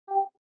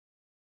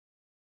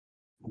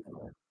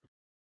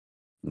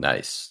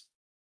Nice.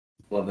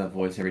 Love that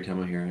voice every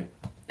time I hear it.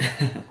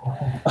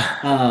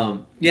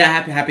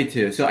 Yeah, happy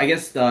to. So I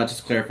guess just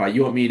to clarify,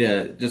 you want me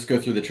to just go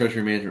through the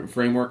treasury management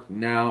framework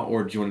now,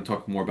 or do you want to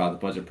talk more about the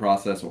budget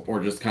process,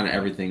 or just kind of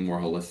everything more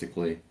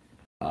holistically?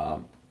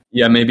 Um,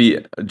 Yeah,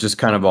 maybe just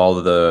kind of all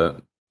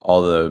the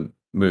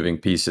moving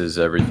pieces,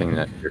 everything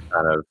that you're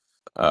kind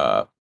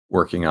of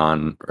working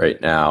on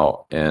right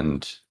now,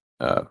 and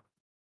uh,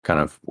 kind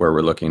of where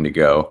we're looking to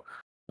go.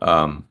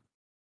 Um,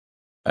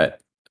 I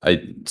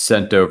I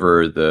sent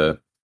over the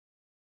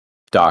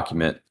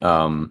document,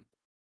 but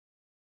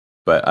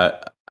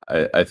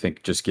I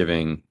think just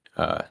giving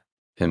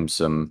him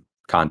some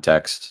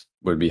context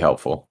would be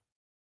helpful.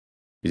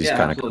 He's yeah,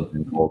 kind of coming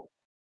absolutely. in cold.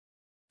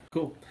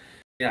 Cool.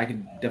 Yeah, I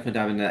could definitely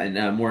dive into that.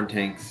 And more in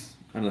tanks.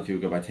 I don't know if you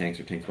would go by tanks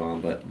or tanks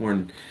bomb, but more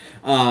in.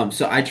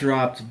 So I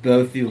dropped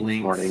both the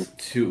Morning. links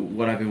to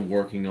what I've been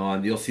working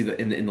on. You'll see that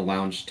in the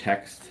lounge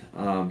text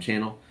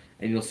channel,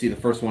 and you'll see the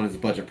first one is the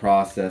budget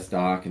process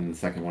doc, and the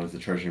second one is the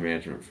treasury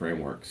management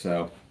framework.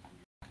 So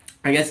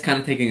I guess kind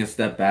of taking a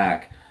step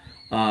back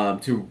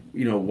to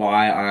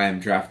why I'm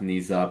drafting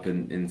these up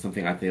and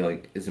something I feel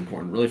like is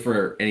important really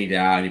for any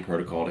DAO, any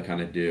protocol to kind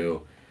of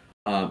do.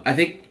 I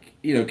think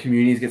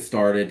communities get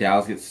started,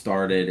 DAOs get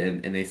started,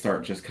 and they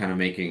start just kind of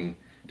making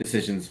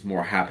decisions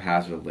more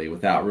haphazardly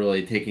without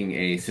really taking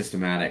a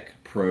systematic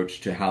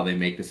approach to how they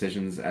make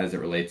decisions as it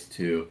relates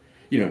to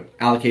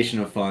allocation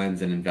of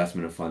funds and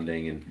investment of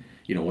funding and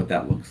what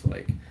that looks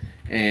like.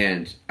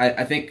 And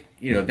I think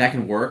that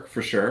can work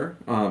for sure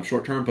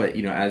short term, but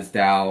as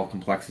DAO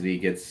complexity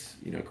gets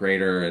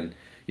greater and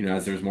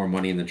as there's more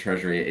money in the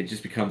treasury, it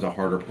just becomes a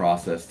harder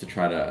process to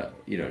try to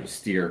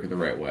steer the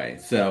right way.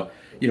 So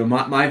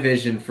my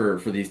vision for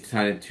these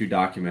kind of two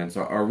documents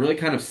are really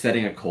kind of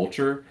setting a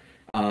culture,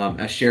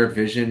 a shared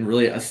vision,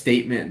 really a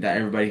statement that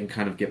everybody can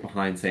kind of get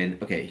behind, saying,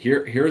 okay,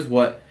 here's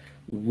what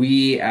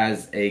we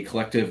as a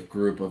collective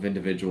group of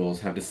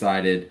individuals have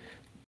decided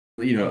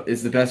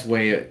is the best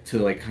way to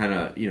like kind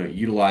of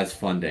utilize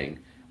funding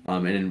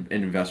and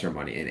invest our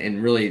money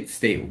and really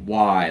state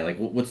why, like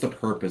what's the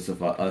purpose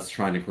of us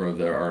trying to grow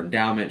our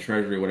endowment,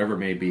 treasury, whatever it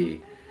may be.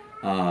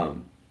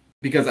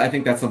 Because I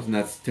think that's something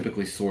that's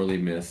typically sorely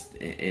missed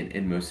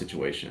in most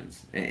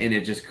situations, and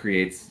it just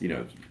creates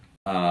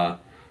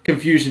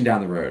confusion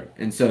down the road.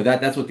 And so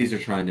that's what these are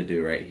trying to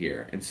do right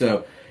here. And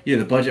so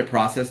the budget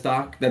process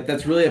doc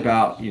that's really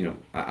about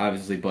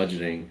obviously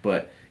budgeting,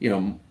 but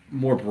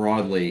more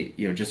broadly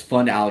just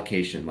fund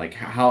allocation. Like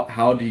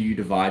how do you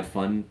divide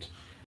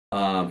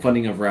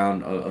funding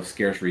of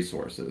scarce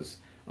resources?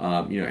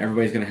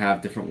 Everybody's going to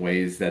have different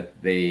ways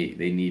that they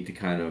need to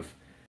kind of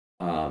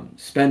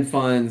spend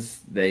funds.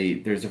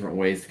 There's different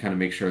ways to kind of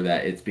make sure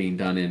that it's being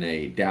done in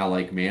a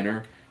DAO-like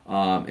manner.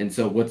 And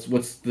so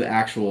what's the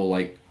actual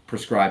like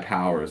prescribed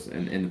powers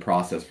and the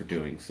process for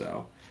doing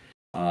so?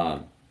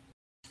 Um,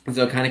 and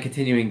so kind of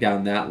continuing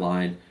down that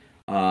line,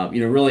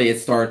 really it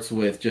starts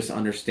with just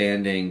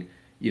understanding,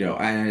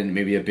 and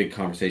maybe a big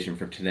conversation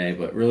for today,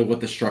 but really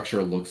what the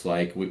structure looks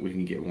like. We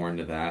can get more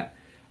into that.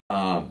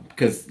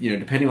 Because,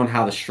 depending on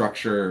how the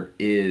structure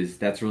is,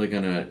 that's really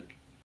going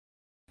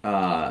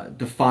to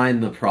define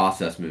the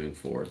process moving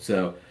forward.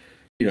 So,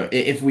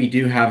 if we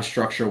do have a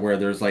structure where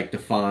there's like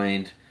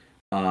defined,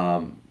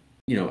 I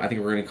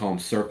think we're going to call them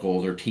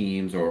circles or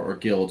teams or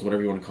guilds,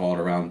 whatever you want to call it,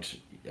 around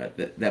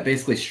that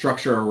basically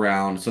structure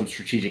around some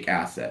strategic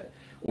asset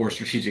or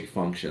strategic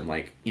function,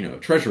 like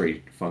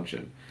treasury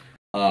function.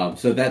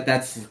 So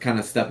that's kind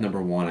of step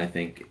number one. I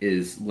think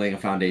is laying a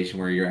foundation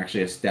where you're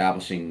actually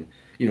establishing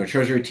a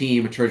treasury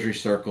team, a treasury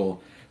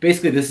circle.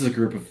 Basically, this is a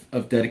group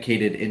of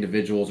dedicated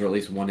individuals, or at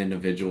least one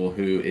individual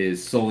who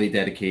is solely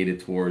dedicated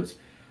towards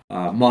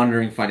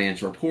monitoring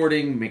financial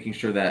reporting, making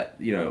sure that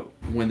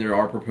when there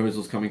are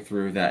proposals coming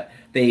through that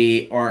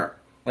they aren't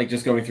like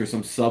just going through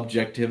some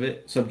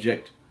subjective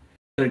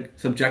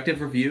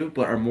review,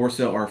 but are more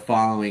so are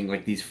following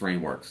like these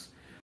frameworks.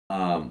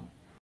 Um,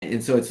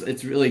 and so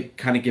it's really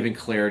kind of giving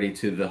clarity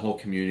to the whole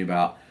community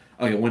about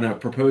okay, when a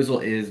proposal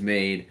is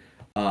made,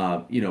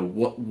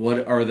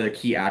 what are the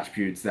key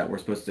attributes that we're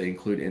supposed to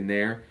include in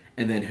there,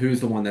 and then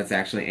who's the one that's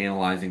actually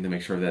analyzing to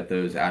make sure that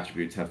those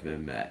attributes have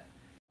been met.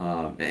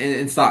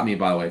 And stop me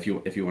by the way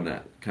if you want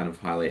to kind of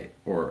highlight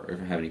or if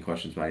you have any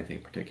questions about anything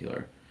in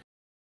particular.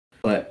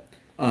 But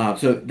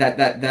so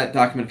that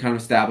document kind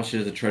of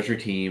establishes a treasury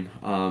team.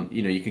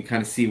 You can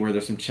kind of see where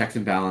there's some checks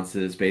and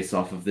balances based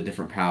off of the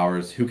different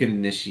powers, who can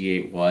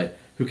initiate what,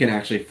 who can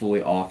actually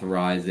fully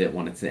authorize it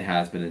when it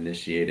has been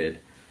initiated.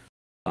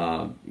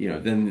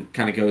 Then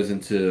kind of goes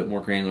into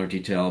more granular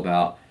detail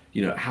about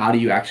how do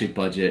you actually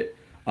budget.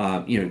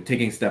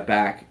 Taking a step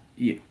back,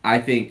 I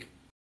think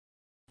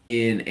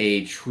in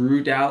a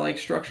true DAO like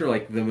structure,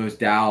 like the most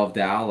DAO of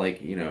DAO,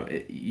 like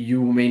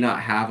you may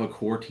not have a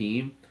core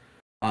team.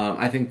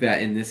 I think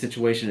that in this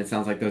situation, it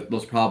sounds like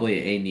there's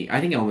probably a need. I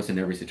think almost in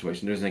every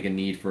situation, there's like a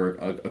need for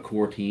a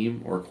core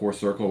team or a core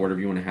circle, or whatever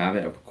you want to have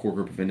it, a core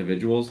group of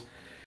individuals.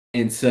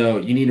 And so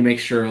you need to make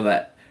sure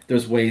that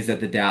there's ways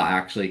that the DAO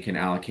actually can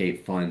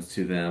allocate funds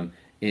to them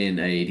in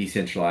a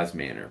decentralized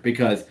manner.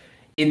 Because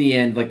in the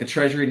end, like the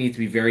Treasury needs to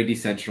be very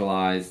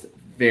decentralized,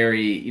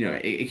 very,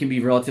 it can be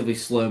relatively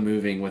slow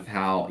moving with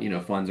how,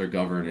 funds are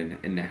governed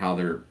and how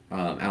they're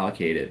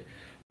allocated.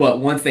 But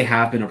once they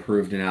have been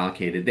approved and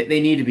allocated, they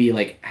need to be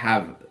like,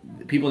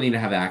 people need to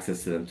have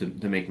access to them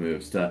to make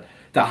moves, to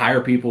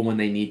hire people when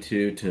they need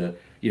to,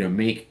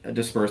 make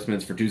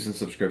disbursements for dues and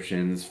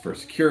subscriptions, for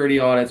security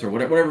audits, or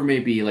whatever it may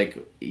be. Like,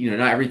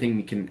 not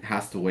everything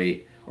has to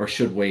wait or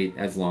should wait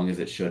as long as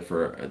it should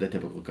for the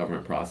typical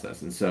government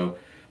process. And so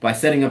by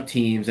setting up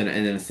teams and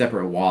then a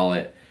separate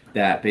wallet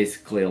that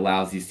basically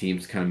allows these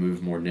teams to kind of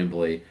move more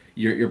nimbly,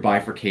 you're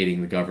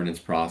bifurcating the governance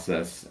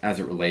process as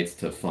it relates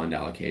to fund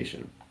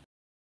allocation.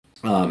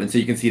 And so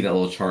you can see that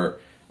little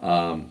chart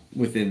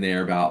within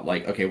there about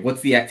like, okay,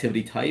 what's the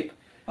activity type?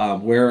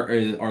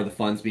 Where are the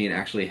funds being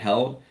actually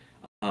held?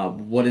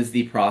 What is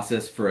the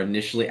process for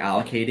initially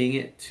allocating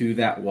it to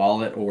that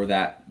wallet or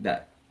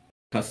that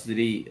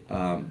custody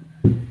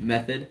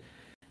method?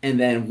 And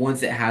then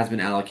once it has been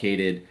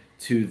allocated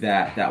to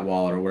that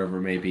wallet or whatever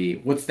it may be,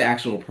 what's the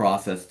actual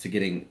process to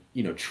getting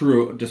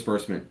true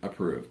disbursement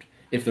approved,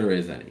 if there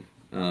is any?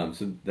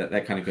 So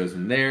that kind of goes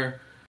in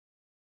there.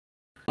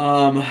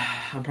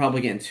 I'm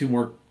probably getting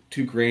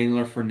too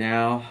granular for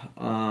now.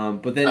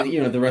 But then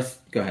the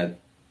rest. Go ahead.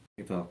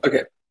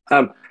 Okay.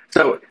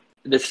 So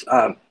this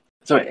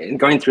so in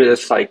going through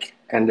this, like,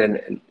 and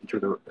then through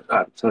the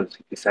some of the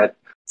things you said,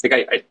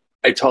 like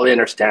I totally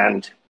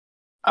understand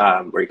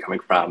where you're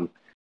coming from,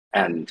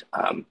 and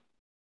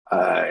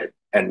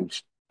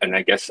and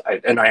I guess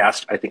I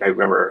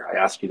remember I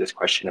asked you this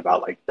question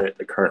about like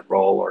the current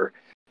role or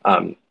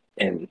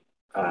in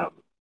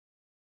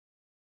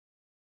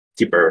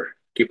keeper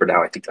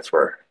now. I think that's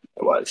where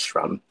it was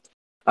from.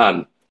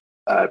 But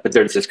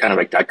there's this kind of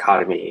like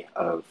dichotomy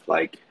of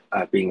like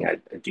being a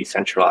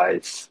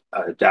decentralized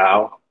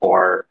DAO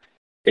or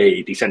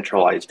a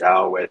decentralized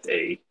DAO with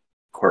a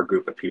core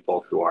group of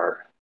people who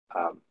are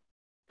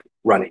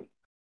running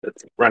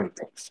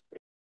things.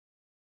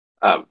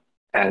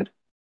 And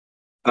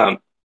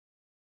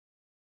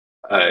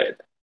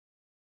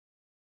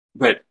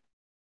but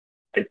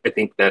I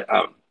think that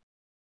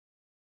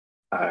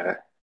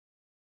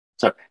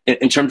so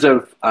in terms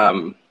of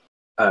the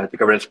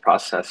governance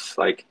process,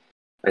 like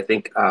I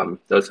think there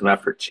was some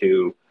effort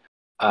to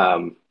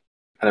kind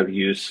of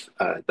use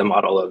the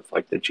model of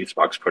like the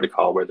Juicebox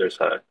protocol, where there's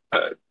a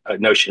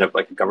notion of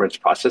like a governance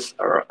process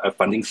or a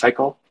funding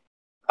cycle.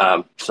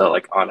 So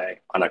like on a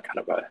kind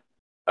of a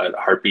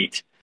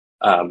heartbeat,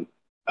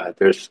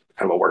 there's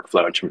kind of a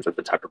workflow in terms of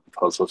the type of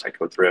proposals that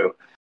go through,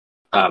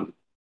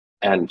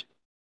 and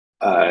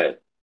I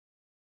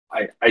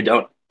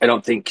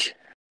don't think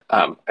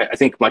I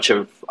think much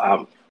of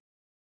I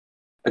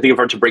think if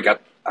I were to break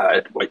up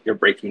what you're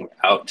breaking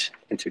out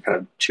into kind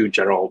of two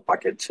general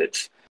buckets,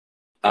 it's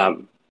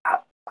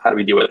how do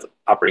we deal with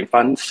operating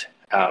funds,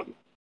 and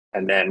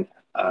then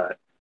how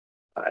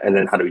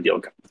do we deal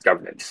with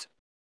governance?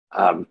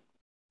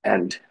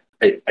 And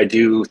I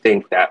do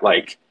think that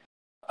like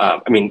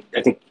I mean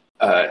I think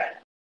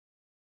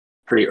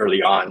pretty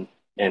early on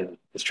in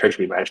this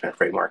treasury management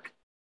framework,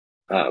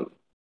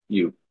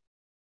 you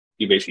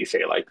basically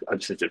say like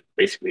this is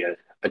basically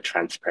a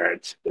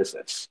transparent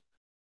business.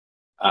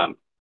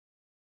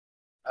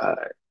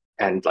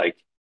 And like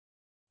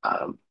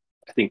I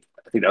think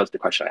that was the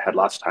question I had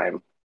last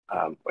time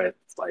with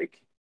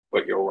like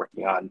what you're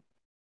working on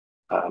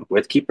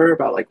with Keeper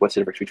about like what's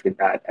the difference between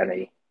that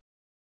and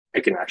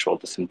like an actual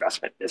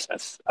disinvestment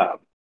business.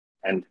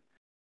 And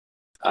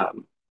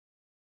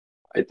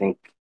I think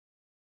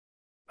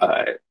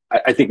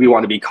I think we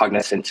want to be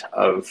cognizant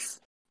of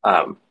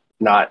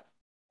not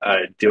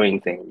doing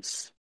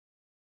things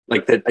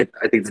like that.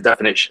 I think the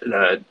definition,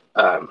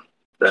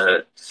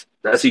 the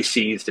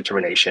SEC's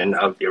determination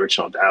of the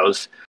original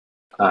DAO's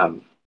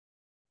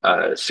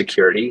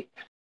security,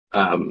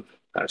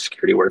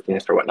 security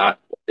worthiness or whatnot,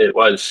 it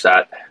was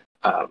that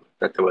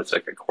that there was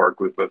like a core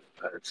group of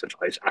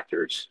centralized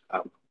actors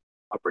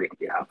operating on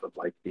behalf of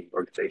like the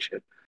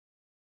organization.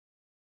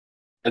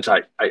 And so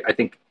I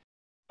think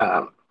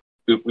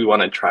we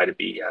want to try to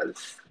be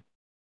as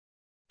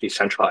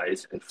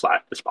decentralized and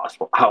flat as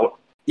possible.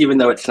 Even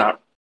though it's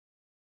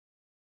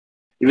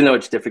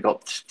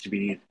difficult to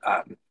be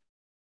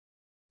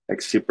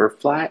like super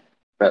flat,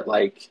 but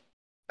like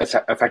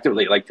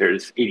effectively like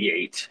there's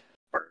 88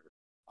 or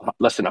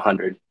less than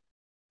 100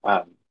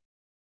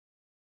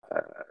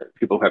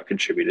 people who have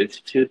contributed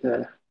to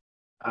the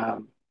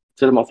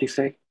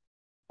multi-sig,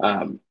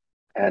 and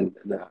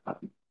the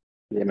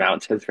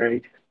amounts has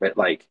varied, but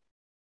like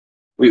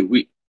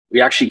we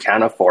actually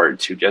can afford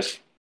to just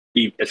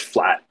be as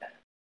flat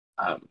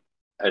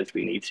as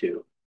we need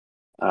to.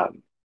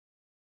 And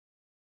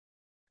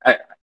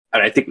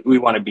I think we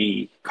want to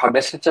be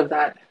cognizant of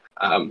that.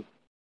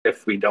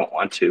 If we don't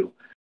want to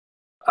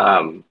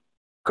go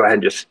ahead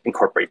and just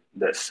incorporate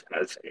this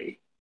as a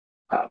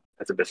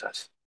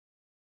business.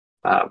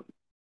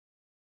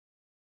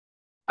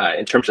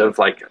 In terms of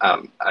like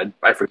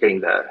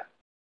bifurcating the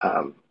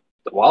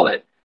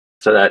wallet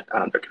so that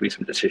there could be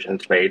some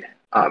decisions made.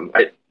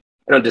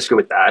 don't disagree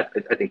with that.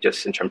 I think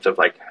just in terms of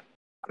like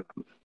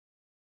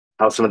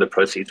how some of the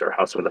proceeds or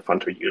how some of the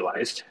funds are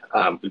utilized,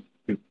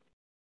 we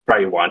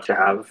probably want to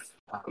have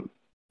at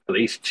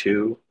least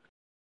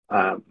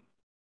um,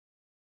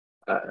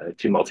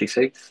 two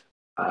multi-sigs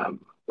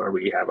where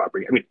we have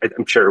operating. I mean,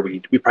 I'm sure we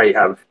probably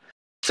have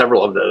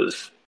several of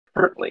those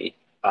currently,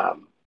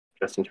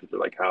 just in terms of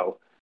like how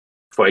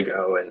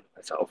Fuego and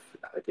myself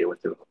deal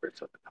with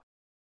developers.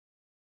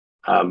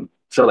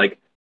 So like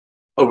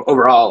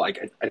overall,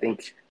 like I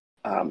think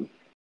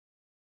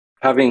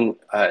having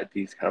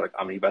these kind of like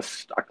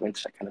omnibus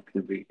documents that kind of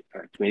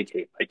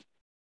communicate like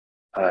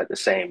the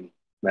same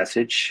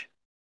message,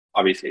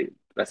 obviously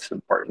that's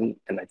important,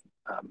 and I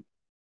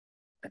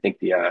think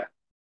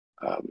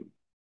um,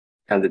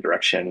 kind of the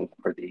direction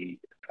for the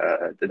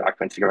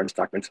documents, the governance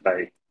documents that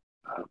I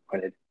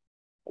pointed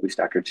at least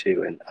Dr.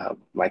 Two and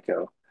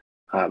Maiko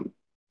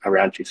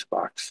around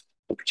Juicebox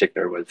in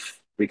particular was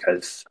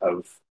because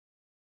of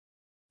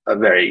a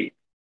very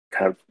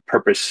kind of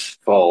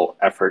purposeful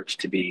effort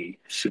to be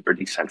super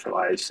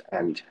decentralized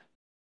and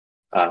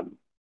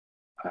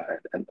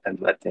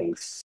let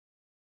things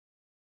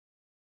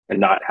and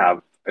not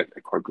have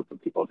a core group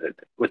of people. That,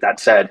 with that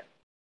said,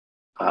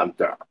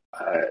 there,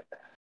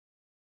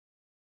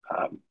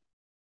 um,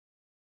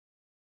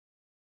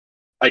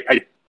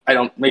 I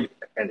don't maybe,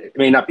 and it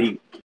may not be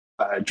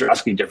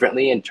drastically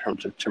differently in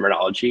terms of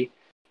terminology.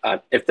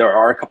 If there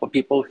are a couple of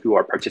people who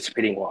are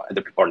participating while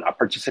other people are not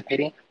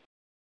participating,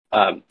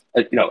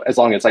 as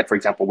long as, like, for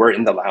example, we're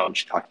in the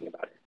lounge talking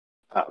about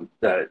it,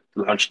 the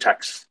lounge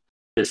text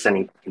is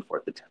sending back and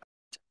forth the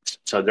text.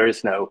 So there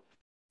is no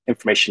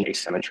information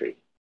asymmetry.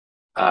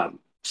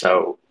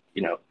 So,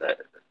 the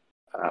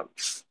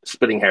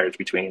splitting hairs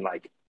between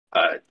like,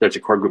 there's a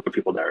core group of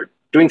people that are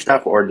doing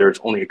stuff, or there's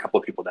only a couple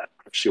of people that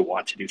actually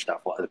want to do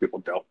stuff while other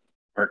people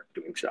aren't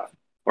doing stuff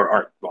or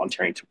aren't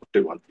volunteering to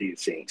do one of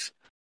these things.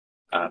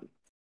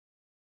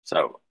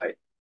 So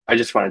I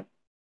just wanted,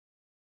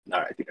 no,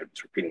 I think I'm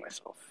just repeating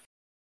myself.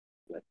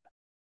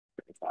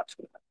 Thoughts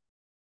on that.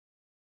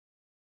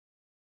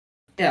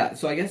 Yeah,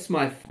 so I guess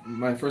my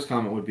first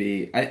comment would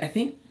be I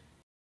think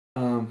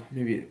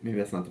maybe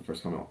that's not the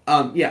first comment.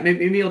 Yeah,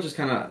 maybe I'll just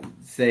kind of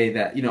say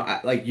that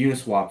like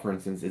Uniswap, for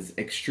instance, is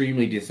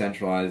extremely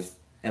decentralized.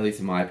 At least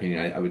in my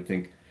opinion, I would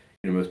think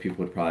most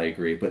people would probably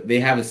agree. But they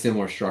have a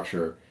similar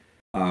structure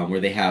where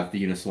they have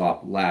the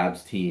Uniswap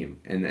Labs team,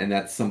 and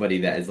that's somebody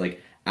that is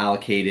like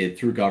allocated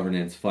through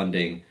governance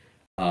funding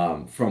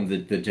from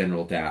the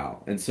general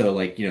DAO. And so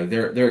like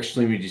they're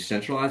extremely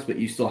decentralized, but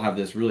you still have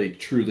this really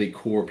truly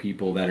core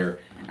people that are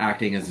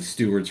acting as the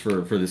stewards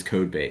for this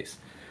code base.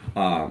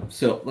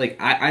 So like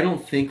I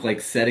don't think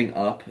like setting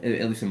up,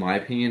 at least in my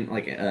opinion,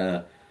 like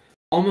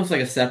almost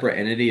like a separate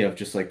entity of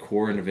just like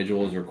core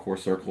individuals or core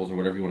circles or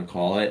whatever you want to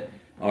call it,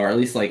 or at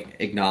least like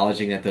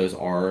acknowledging that those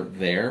are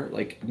there,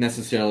 like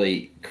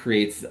necessarily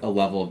creates a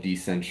level of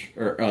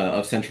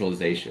of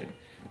centralization.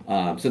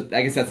 So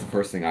I guess that's the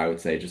first thing I would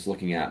say, just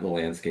looking at the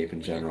landscape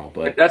in general.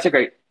 But That's a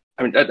great.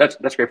 I mean, that's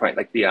a great point.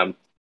 Like the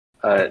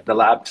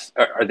labs,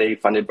 are they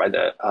funded by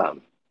the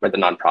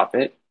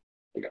nonprofit?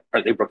 Like,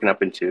 are they broken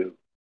up into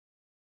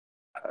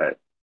a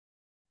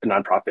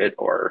nonprofit,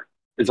 or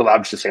is the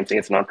labs the same thing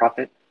as a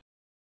nonprofit?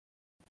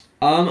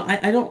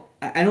 I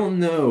don't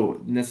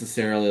know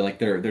necessarily like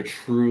their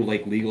true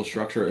like legal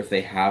structure if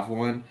they have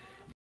one.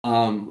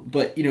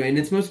 But in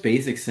its most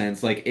basic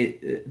sense, like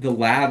the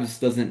labs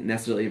doesn't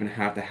necessarily even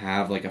have to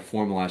have like a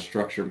formalized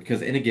structure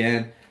because, and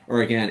again,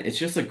 it's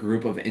just a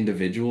group of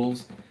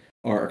individuals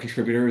or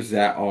contributors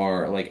that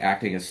are like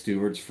acting as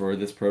stewards for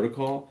this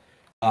protocol.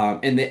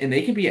 And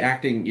they can be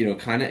acting,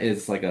 kind of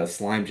as like a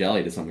slime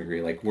jelly to some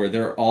degree, like where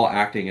they're all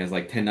acting as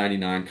like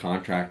 1099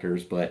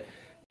 contractors, but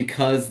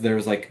because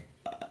there's like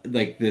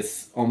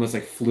this almost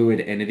like fluid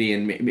entity,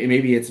 and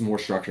maybe it's more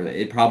structured.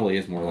 It probably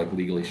is more like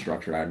legally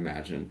structured, I'd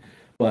imagine.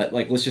 But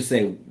like, let's just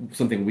say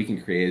something we can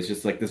create is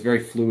just like this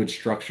very fluid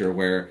structure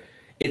where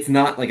it's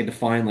not like a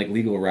defined like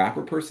legal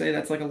wrapper per se.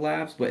 That's like a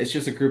labs, but it's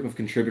just a group of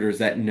contributors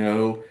that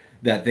know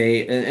that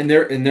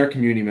they're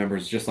community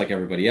members just like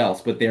everybody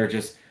else, but they're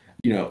just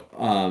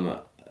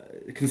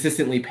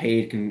consistently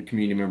paid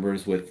community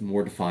members with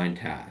more defined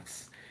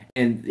tasks.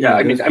 And Yeah,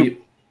 I mean, go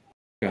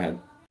ahead.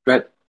 go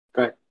ahead.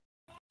 Go ahead.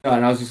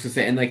 And I was just gonna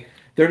say, and like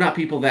they're not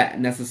people that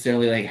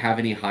necessarily like have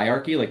any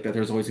hierarchy. Like that,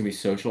 there's always gonna be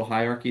social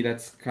hierarchy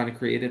that's kind of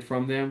created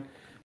from them.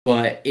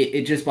 But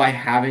it just by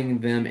having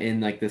them in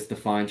like this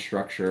defined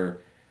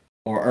structure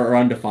or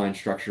undefined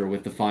structure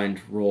with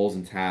defined roles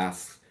and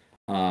tasks,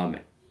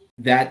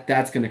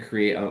 that's gonna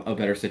create a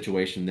better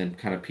situation than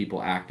kind of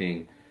people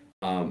acting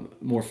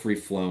more free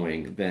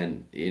flowing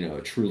than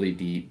a truly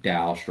deep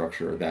DAO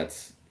structure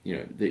that's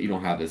that you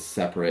don't have this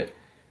separate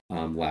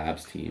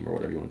labs team or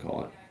whatever you want to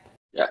call it.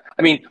 Yeah,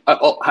 I mean,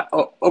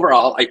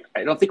 overall,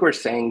 I don't think we're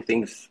saying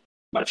things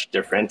much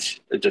different,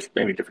 just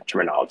maybe different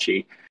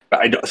terminology. But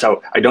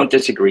I don't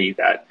disagree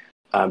that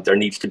there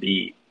needs to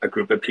be a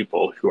group of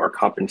people who are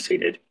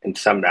compensated in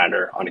some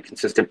manner on a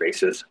consistent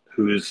basis,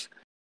 whose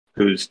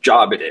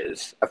job it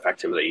is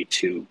effectively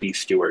to be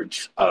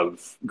stewards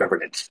of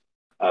governance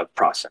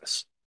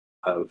process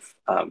of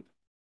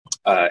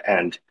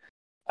and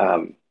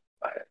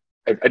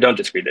I don't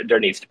disagree that there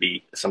needs to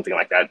be something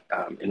like that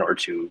in order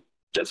to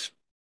just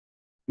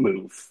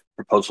move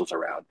proposals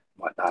around and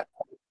whatnot.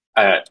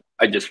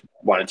 I just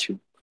wanted to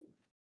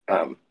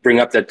bring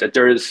up that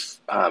there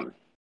is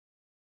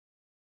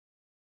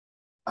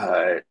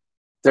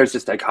there's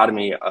this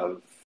dichotomy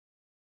of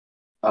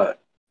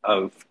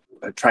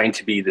trying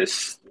to be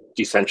this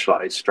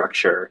decentralized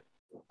structure,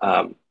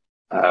 um,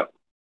 uh,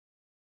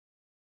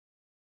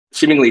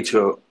 seemingly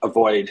to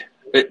avoid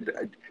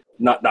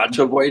not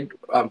to avoid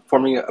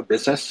forming a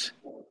business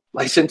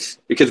license,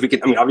 because we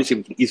can. I mean, obviously,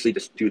 we can easily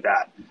just do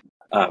that.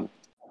 Um,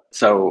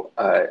 so,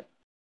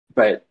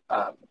 but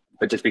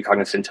just be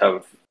cognizant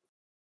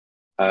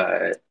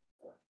uh,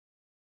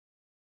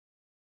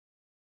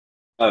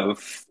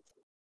 of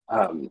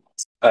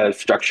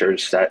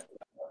structures that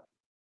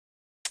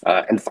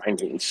and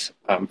findings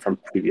from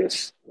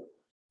previous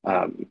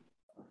um,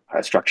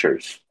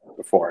 structures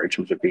before, in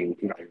terms of being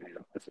evaluated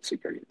as a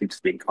security. I think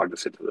just being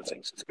cognizant of those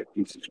things is a good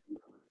piece.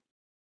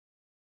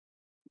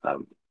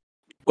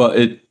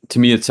 Well, to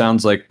me it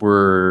sounds like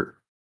we're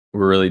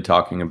really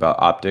talking about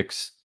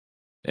optics,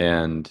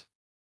 and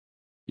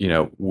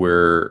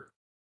we're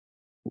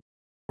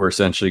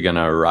essentially going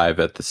to arrive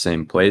at the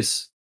same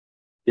place,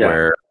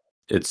 where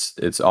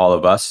it's all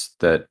of us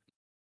that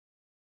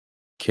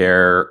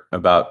care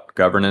about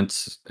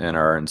governance and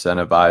are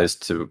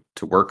incentivized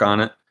to work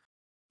on it.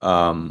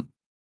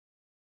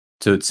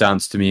 So it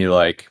sounds to me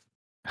like,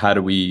 how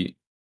do we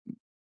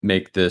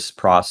make this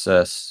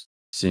process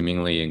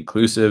seemingly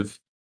inclusive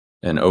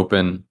and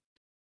open,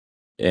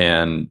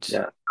 and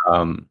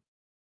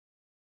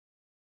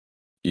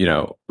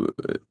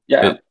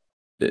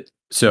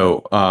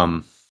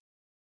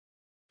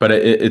but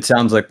it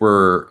sounds like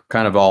we're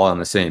kind of all on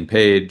the same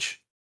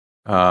page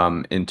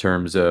in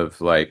terms of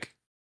like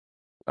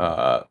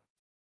at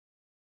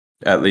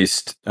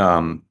least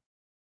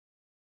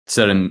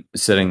setting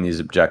these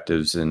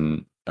objectives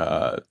and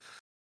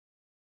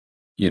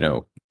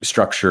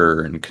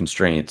structure and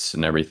constraints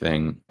and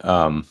everything.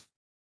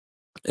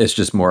 It's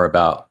just more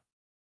about,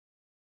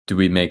 do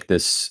we make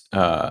this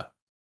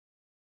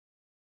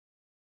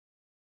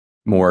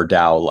more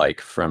DAO-like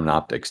from an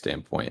optics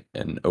standpoint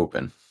and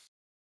open?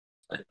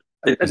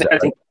 I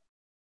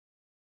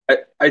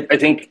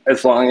think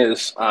as long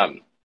as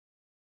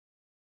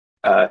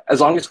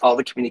all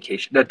the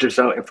communication, that there's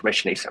no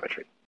information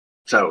asymmetry.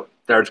 So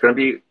there's going to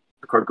be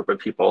a core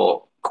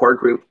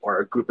group or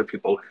a group of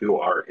people who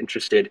are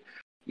interested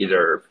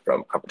either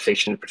from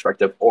compensation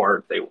perspective,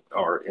 or they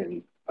are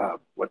in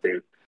what they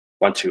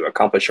want to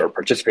accomplish or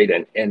participate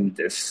in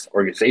this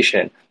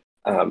organization,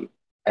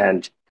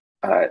 and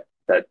that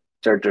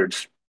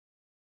there's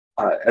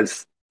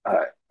as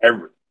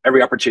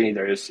every opportunity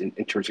there is in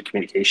terms of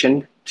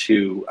communication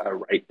to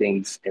write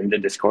things in the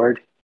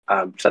Discord,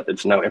 so that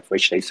there's no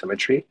information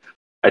asymmetry,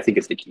 I think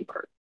is the key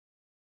part,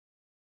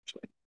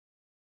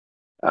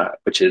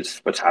 which is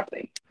what's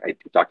happening. Right,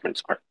 the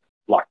documents aren't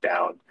locked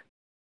down;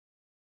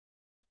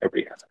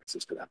 everybody has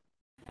access to them.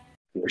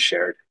 They're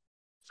shared.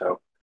 So,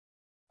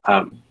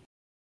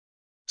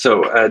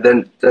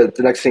 then the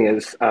next thing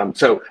is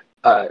so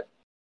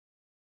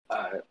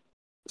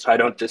I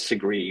don't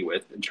disagree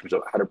with, in terms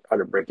of how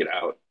to break it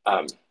out.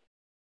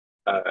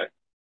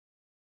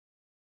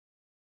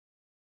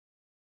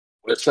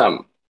 With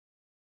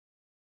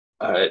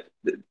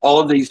all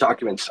of these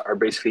documents are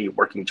basically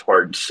working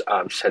towards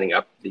setting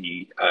up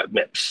the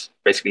MIPS,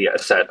 basically a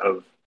set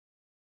of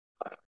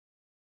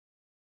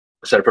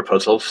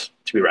proposals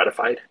to be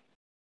ratified. Is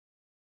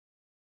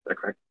that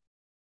correct?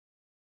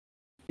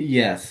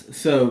 Yes.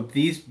 So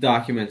these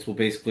documents will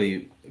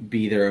basically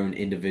be their own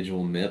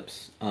individual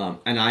MIPS.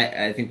 And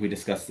I think we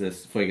discussed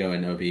this, Fuego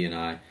and Obi and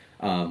I,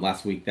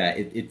 last week, that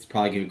it's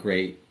probably going to be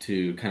great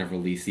to kind of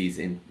release these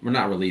or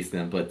not release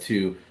them, but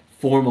to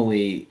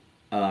formally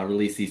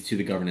release these to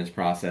the governance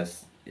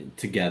process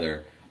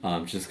together,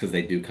 just because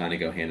they do kind of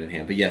go hand in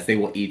hand. But yes, they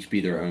will each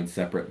be their own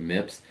separate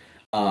MIPS.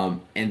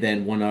 And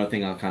then one other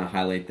thing I'll kind of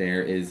highlight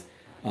there is,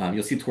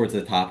 you'll see towards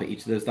the top of each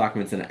of those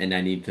documents, and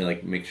I need to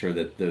like make sure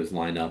that those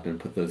line up and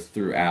put those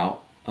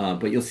throughout.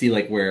 But you'll see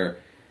like where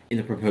in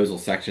the proposal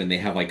section they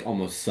have like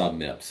almost sub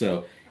MIP.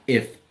 So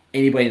if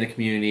anybody in the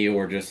community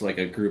or just like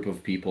a group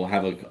of people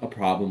have a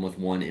problem with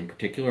one in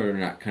particular, they're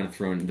not kind of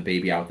throwing the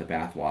baby out with the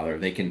bathwater,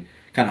 they can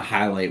kind of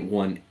highlight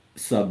one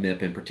sub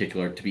MIP in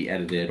particular to be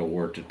edited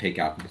or to take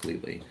out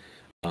completely.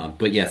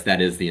 But yes,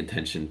 that is the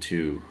intention,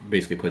 to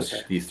basically push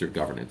these through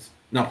governance.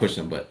 Not push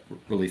them, but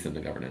release them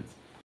to governance.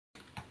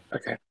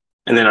 Okay.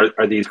 And then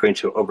are these going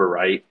to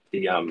overwrite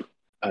the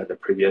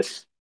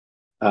previous?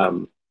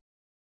 So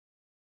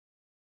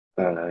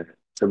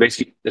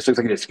basically, this looks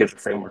like it just gives a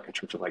framework in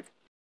terms of like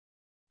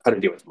how to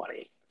deal with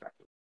money.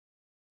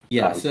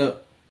 Yeah. So,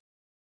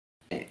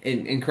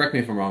 and correct me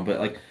if I'm wrong, but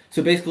like,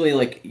 so basically,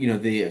 like,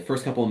 the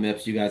first couple of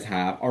MIPS you guys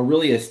have are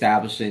really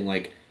establishing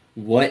like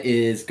what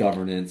is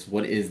governance,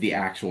 what is the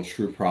actual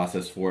true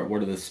process for it,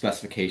 what are the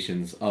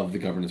specifications of the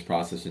governance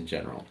process in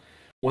general.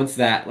 once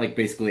that like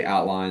basically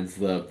outlines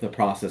the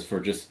process for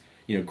just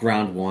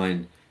ground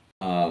one,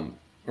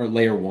 or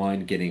layer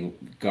one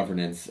getting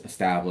governance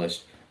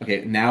established.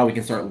 Okay, now we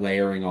can start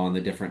layering on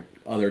the different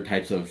other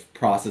types of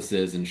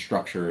processes and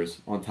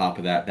structures on top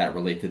of that that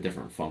relate to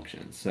different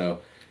functions. So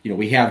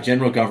we have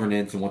general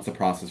governance and what's the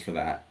process for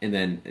that, and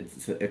then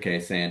it's okay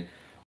saying,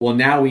 well,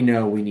 now we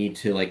know we need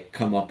to like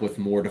come up with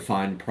more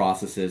defined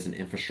processes and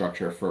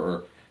infrastructure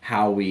for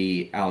how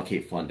we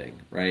allocate funding,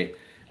 right?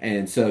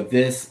 And so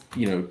this,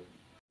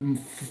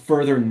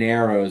 further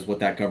narrows what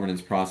that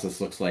governance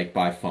process looks like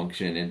by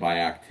function and by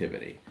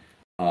activity,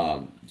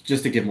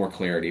 just to give more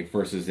clarity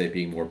versus it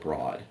being more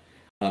broad.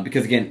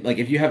 Because again, like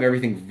if you have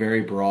everything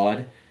very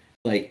broad,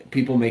 like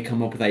people may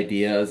come up with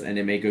ideas and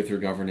it may go through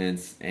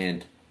governance,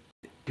 and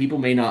people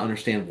may not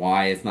understand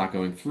why it's not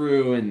going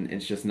through, and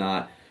it's just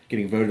not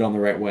getting voted on the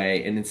right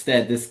way. And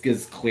instead, this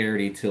gives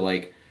clarity to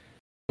like,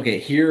 okay,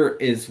 here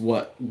is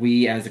what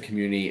we as a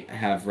community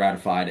have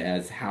ratified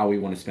as how we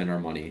want to spend our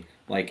money.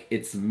 Like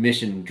it's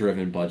mission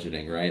driven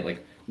budgeting, right?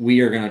 Like we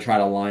are going to try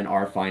to align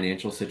our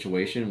financial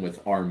situation with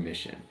our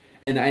mission.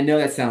 And I know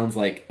that sounds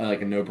like a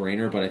no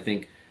brainer, but I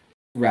think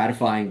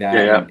ratifying that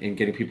Yeah. and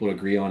getting people to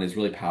agree on is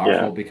really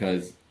powerful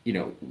because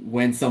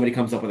when somebody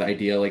comes up with an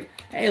idea like,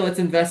 hey, let's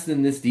invest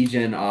in this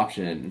degen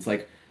option, it's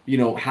like,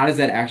 how does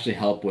that actually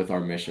help with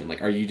our mission?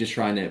 Like, are you just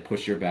trying to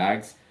push your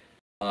bags?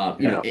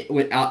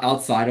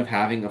 Outside of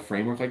having a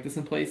framework like this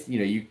in place,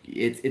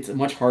 it's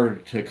much harder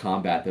to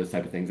combat those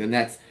type of things, and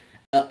that's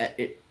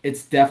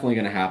it's definitely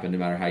going to happen no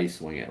matter how you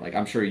swing it. Like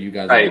I'm sure you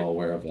guys are Right. all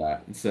aware of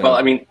that. And so, Well,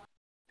 I mean,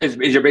 is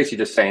you're basically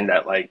just saying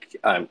that like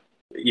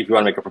if you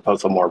want to make a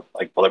proposal more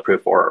like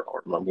bulletproof or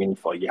more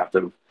meaningful, you have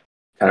to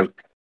kind of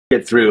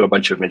get through a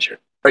bunch of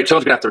material. Right,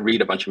 someone's gonna have to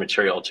read a bunch of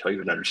material to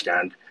even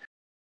understand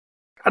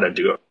how to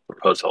do a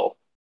proposal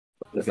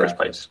in the first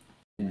place.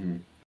 Mm-hmm.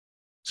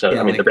 So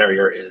Yeah, I mean, the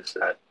barrier is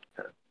that.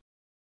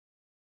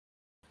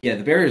 Yeah,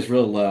 the barrier is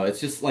real low. It's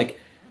just like,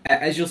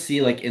 as you'll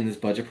see, like in this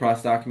budget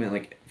process document,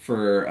 like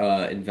for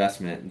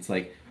investment, it's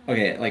like,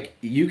 okay, like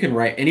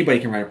anybody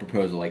can write a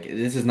proposal. Like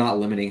this is not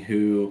limiting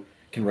who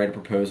can write a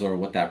proposal or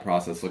what that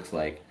process looks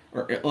like.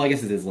 Or well, I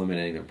guess it is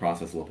limiting the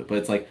process a little bit, but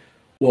it's like,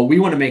 well, we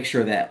want to make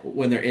sure that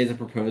when there is a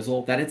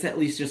proposal, that it's at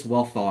least just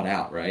well thought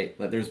out, right?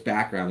 That there's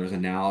background, there's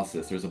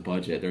analysis, there's a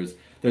budget, there's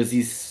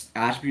these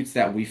attributes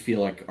that we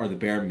feel like are the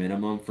bare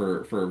minimum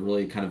for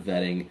really kind of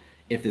vetting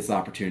if this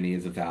opportunity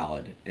is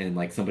valid, and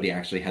like somebody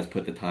actually has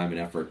put the time and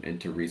effort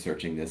into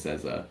researching this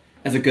as a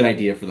good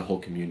idea for the whole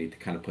community to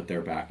kind of put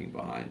their backing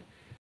behind.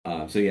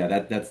 So yeah,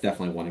 that's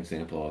definitely one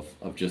example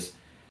of just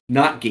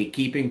not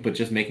gatekeeping, but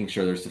just making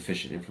sure there's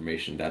sufficient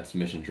information that's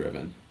mission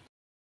driven.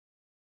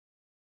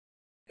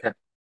 Okay.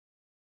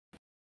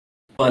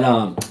 But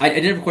I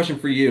did have a question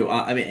for you.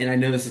 I mean, and I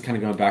know this is kind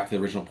of going back to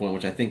the original point,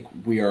 which I think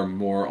we are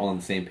more on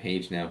the same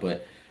page now.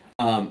 But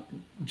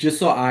just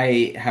so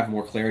I have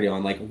more clarity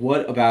on, like,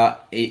 what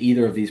about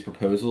either of these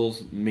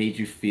proposals made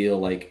you feel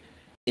like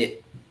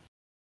it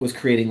was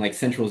creating like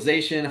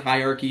centralization,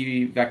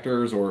 hierarchy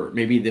vectors, or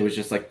maybe there was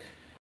just like,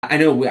 I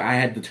know I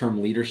had the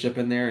term leadership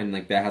in there, and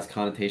like that has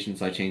connotations,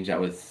 so I changed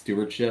that with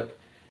stewardship,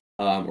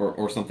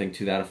 or something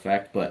to that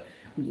effect. But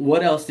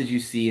what else did you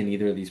see in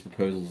either of these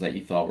proposals that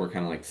you thought were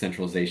kind of like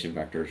centralization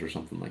vectors or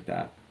something like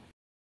that?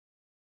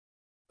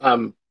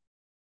 Um,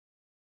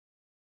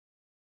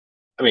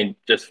 I mean,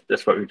 just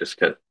what we just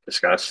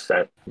discussed.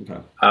 Okay.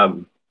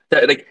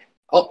 That like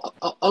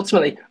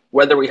ultimately,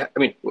 whether I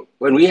mean,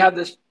 when we have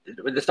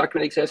when this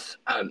document exists,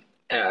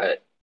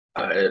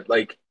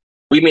 like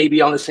we may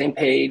be on the same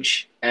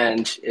page,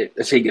 and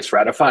let's say it gets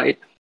ratified,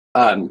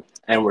 and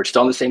we're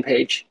still on the same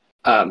page.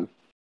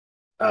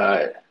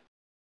 But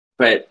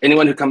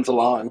anyone who comes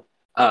along,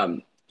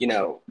 having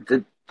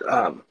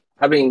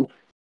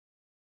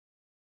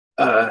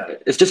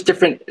it's just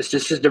different. It's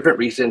just a different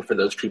reason for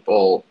those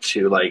people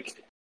to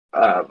like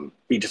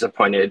be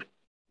disappointed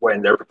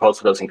when their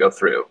proposal doesn't go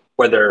through.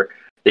 Whether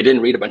they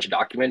didn't read a bunch of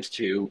documents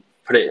to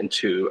put it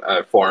into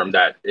a form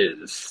that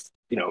is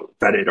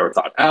vetted or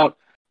thought out,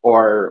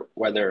 or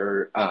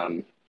whether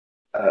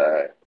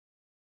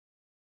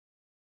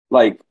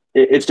like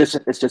it's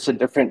just a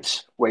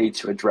different way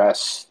to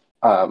address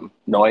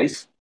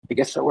noise, I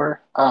guess that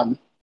were and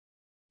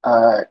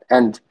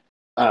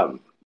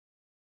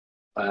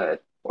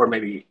or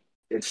maybe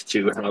it's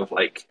to have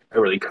like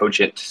a really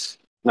cogent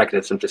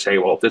mechanism to say,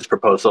 well, this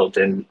proposal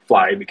didn't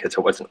fly because it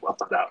wasn't well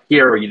thought out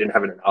here, or you didn't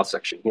have an analysis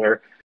section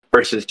here,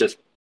 versus just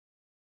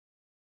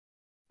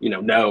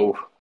no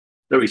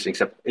reason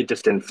except it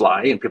just didn't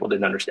fly and people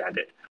didn't understand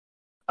it.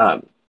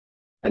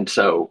 And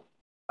so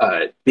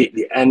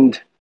the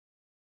end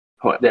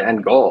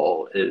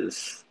goal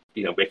is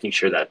making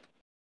sure that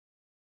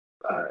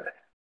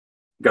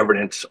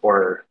governance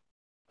or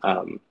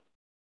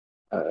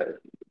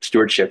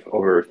stewardship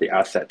over the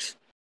assets,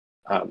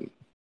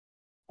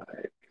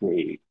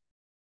 we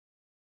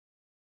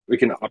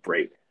can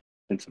operate.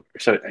 And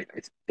so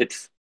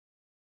it's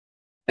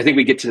I think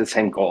we get to the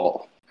same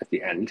goal at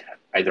the end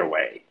either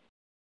way,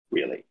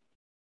 really.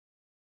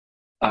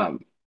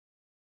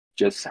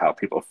 Just how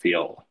people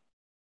feel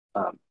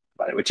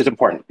about it, which is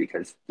important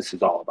because this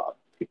is all about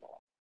people.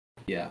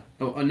 Yeah.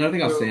 Oh, another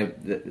thing I'll say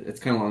that it's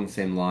kind of along the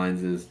same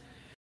lines is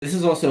this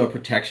is also a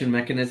protection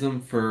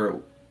mechanism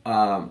for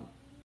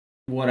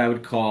what I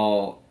would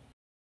call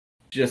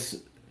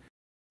just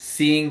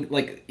seeing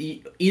like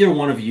either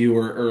one of you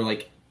or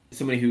like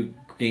somebody who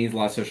gains a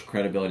lot of social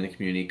credibility in the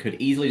community could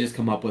easily just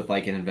come up with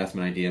like an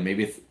investment idea.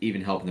 Maybe it's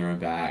even helping their own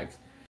bags.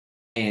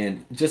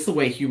 And just the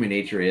way human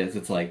nature is,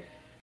 it's like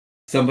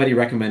somebody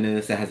recommended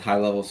this that has high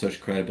level of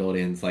social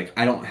credibility, and it's like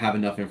I don't have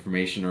enough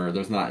information, or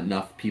there's not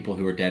enough people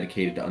who are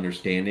dedicated to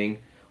understanding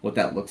what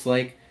that looks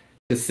like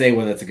to say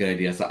whether that's a good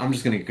idea. So I'm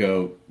just going to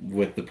go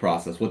with the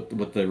process, what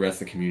the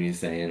rest of the community is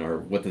saying, or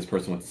what this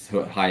person with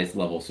the highest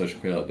level of social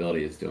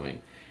credibility is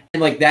doing.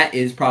 And like that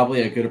is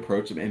probably a good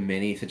approach in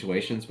many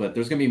situations, but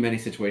there's going to be many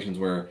situations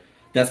where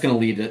that's going to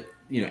lead to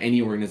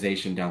any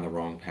organization down the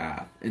wrong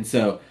path. And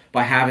so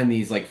by having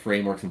these like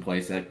frameworks in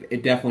place,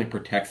 it definitely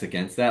protects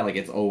against that. Like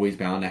it's always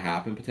bound to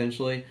happen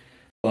potentially,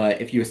 but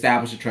if you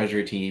establish a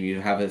treasury team, you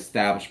have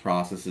established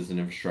processes and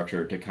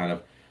infrastructure to kind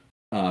of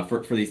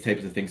for these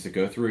types of things to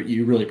go through,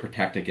 you really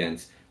protect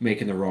against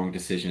making the wrong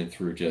decision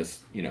through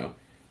just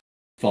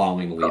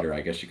following the leader, I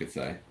guess you could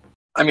say.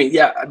 I mean,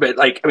 yeah, but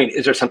like, I mean,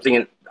 is there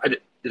something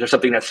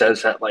that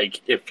says that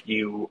like if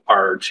you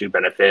are to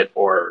benefit,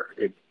 or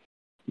if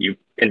you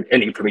in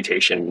any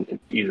permutation,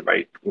 either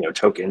by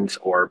tokens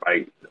or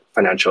by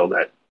financial,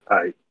 that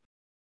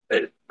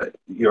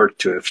you're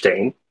to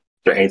abstain? Is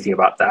there anything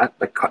about that,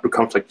 like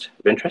conflict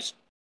of interest?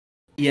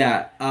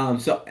 Yeah,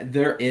 so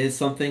there is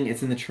something.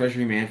 It's in the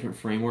Treasury Management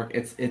Framework.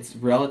 It's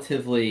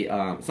relatively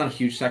it's not a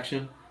huge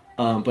section,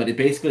 but it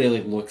basically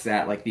like looks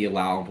at like the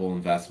allowable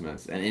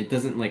investments, and it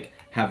doesn't like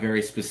have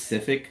very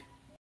specific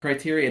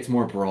criteria. It's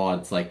more broad.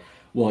 It's like,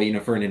 well,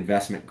 for an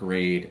investment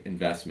grade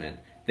investment,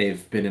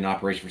 they've been in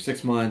operation for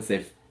 6 months.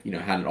 They've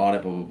had an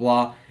audit, blah blah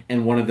blah.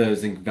 And one of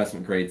those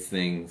investment grades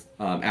things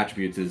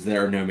attributes is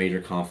there are no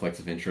major conflicts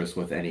of interest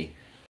with any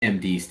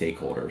MD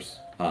stakeholders.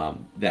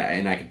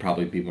 And I could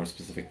probably be more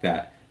specific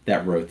that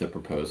wrote the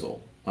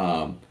proposal.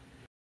 And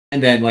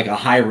then like a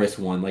high risk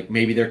one, like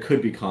maybe there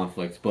could be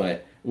conflicts,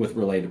 but with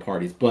related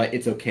parties, but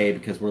it's okay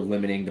because we're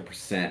limiting the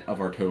percent of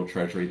our total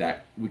treasury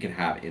that we can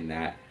have in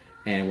that,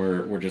 and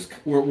we're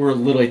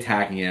literally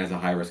tagging it as a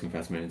high risk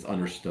investment. It's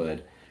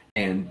understood,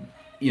 and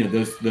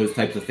those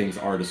types of things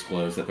are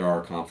disclosed that there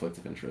are conflicts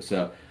of interest.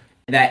 So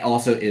that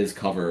also is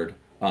covered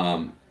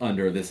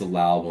under this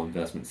allowable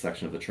investment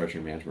section of the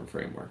Treasury Management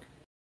Framework.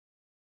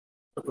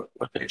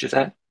 What page is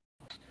that?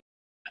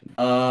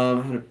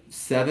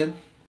 7.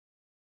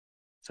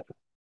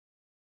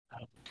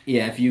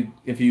 Yeah, if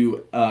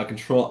you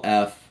control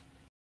F,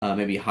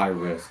 maybe high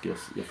risk, you'll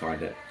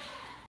find it.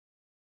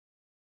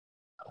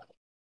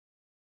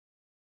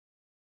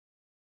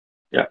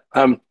 Yeah.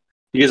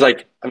 Because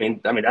like I mean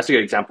that's a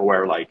good example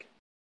where like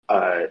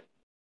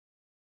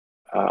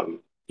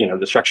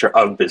the structure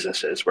of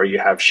businesses where you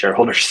have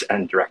shareholders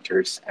and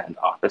directors and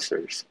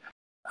officers,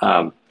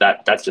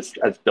 that's just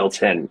as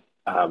built in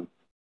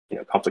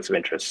conflicts of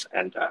interest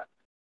and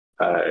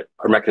or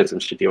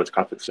mechanisms to deal with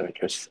conflicts of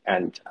interest.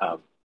 And I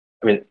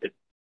mean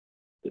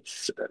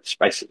it's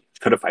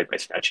codified by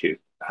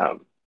statute.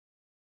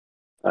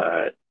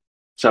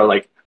 So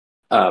like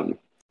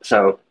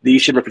so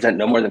these should represent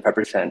no more than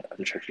 5% of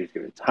the treasury's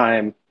given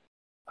time.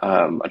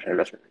 Under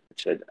investment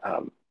should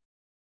let's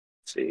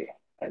see,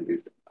 and be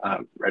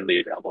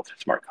readily available through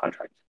smart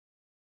contracts,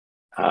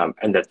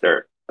 and that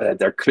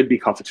there could be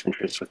conflicts of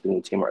interest within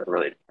the team or other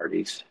related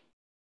parties,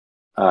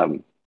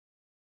 and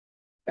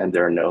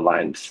there are no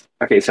lines.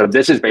 Okay, so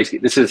this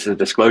is a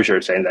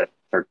disclosure saying that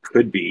there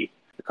could be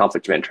a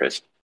conflict of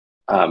interest,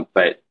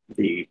 but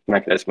the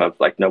mechanism of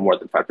like no more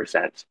than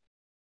 5%.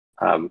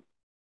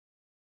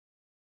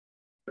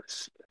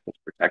 Let's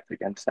protect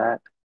against that,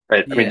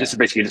 right? Yeah. I mean, this is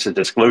basically just a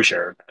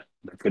disclosure that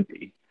there could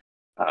be.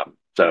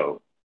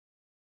 So,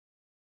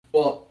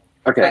 well,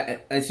 okay.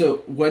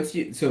 So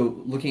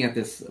looking at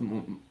this,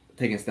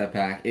 taking a step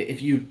back,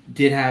 if you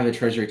did have a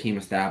treasury team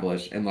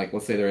established, and like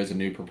let's say there is a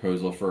new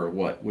proposal for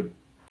what would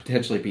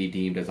potentially be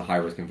deemed as a high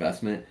risk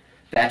investment,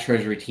 that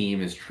treasury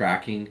team is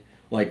tracking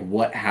like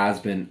what has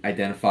been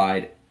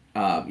identified,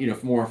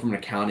 more from an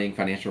accounting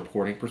financial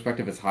reporting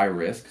perspective as high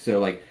risk. So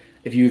like,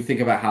 if you think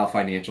about how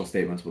financial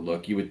statements would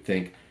look, you would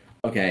think,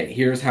 okay,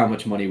 here's how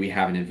much money we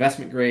have in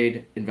investment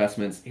grade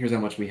investments. Here's how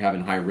much we have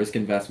in high risk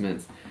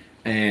investments.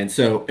 And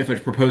so if a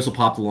proposal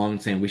popped along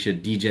saying we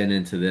should degen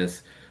into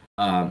this,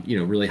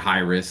 really high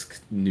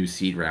risk new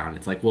seed round,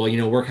 it's like, well,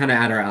 we're kind of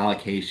at our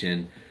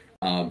allocation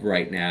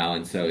right now.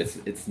 And so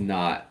it's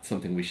not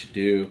something we should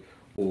do.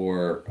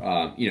 Or,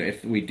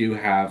 if we do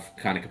have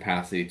kind of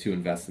capacity to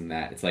invest in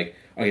that, it's like,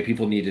 okay,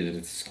 people need to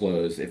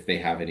disclose if they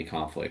have any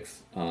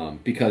conflicts.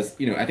 Because,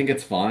 I think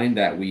it's fine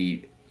that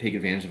we take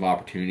advantage of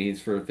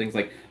opportunities for things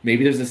like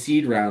maybe there's a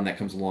seed round that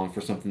comes along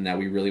for something that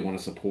we really want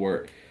to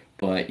support.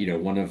 But,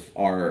 one of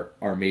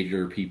our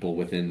major people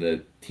within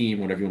the team,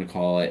 whatever you want to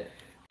call it,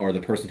 or the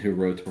person who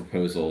wrote the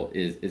proposal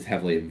is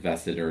heavily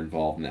invested or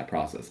involved in that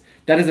process.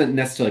 That doesn't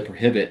necessarily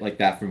prohibit like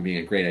that from being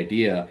a great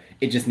idea.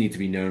 It just needs to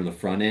be known on the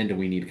front end, and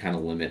we need to kind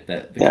of limit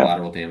the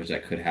collateral damage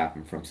that could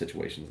happen from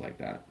situations like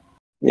that.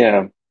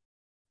 Yeah.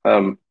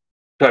 So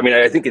I mean,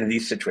 I think in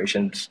these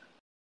situations,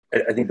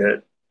 I think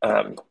that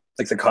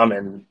like the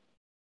common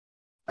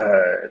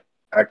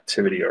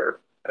activity or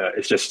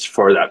is just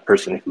for that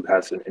person who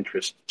has an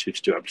interest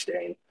to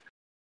abstain.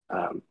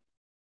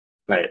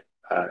 But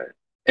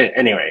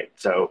anyway,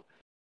 so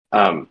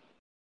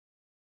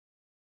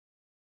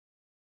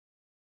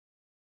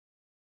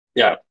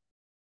yeah,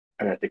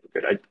 I mean, I think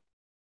we're good. I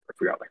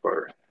forgot like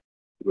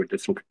we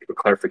did some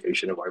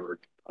clarification of why we're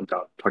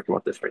talking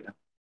about this right now.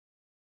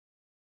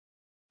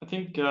 I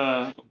think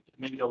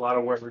maybe a lot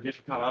of where we're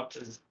getting caught up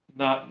is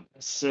not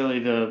necessarily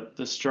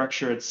the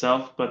structure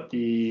itself, but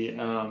the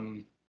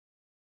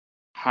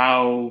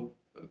how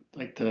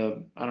like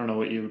the I don't know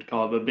what you would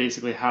call it, but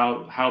basically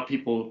how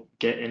people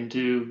get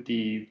into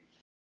the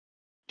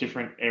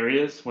different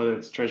areas, whether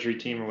it's Treasury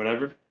team or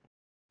whatever.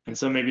 And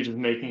so maybe just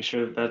making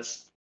sure that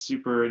that's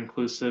super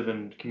inclusive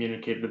and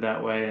communicated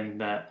that way,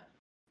 and that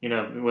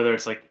whether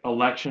it's like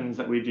elections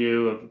that we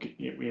do,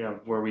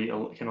 where we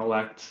can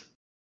elect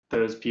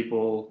those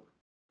people,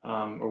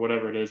 or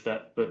whatever it is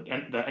that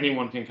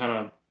anyone can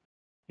kind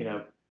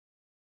of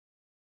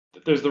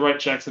there's the right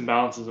checks and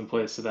balances in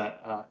place so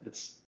that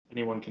it's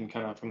anyone can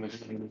kind of from the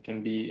community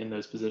can be in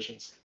those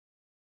positions.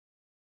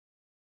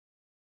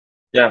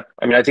 Yeah,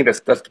 I mean, I think that's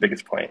the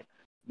biggest point,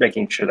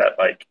 making sure that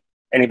like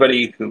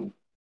anybody who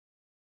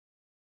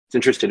is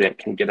interested in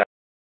can get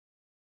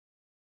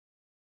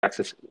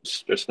access.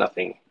 There's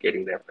nothing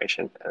getting the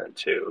information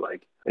to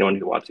like anyone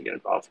who wants to get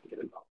involved can get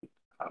involved.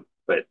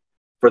 But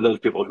for those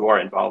people who are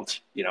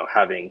involved,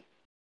 having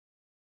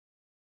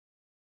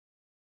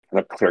kind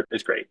of clear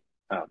is great.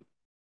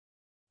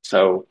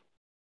 So,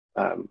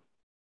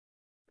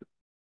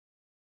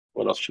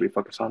 what else should we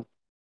focus on?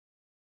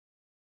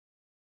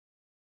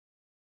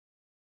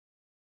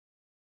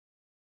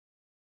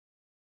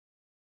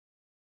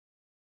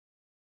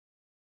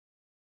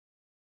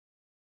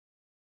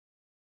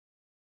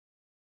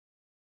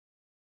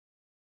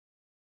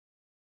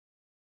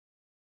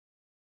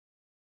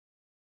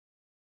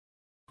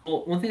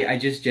 Well, one thing I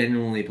just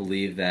genuinely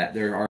believe that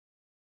there are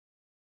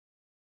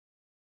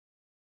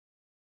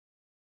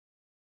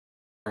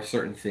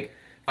certain things,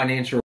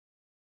 financial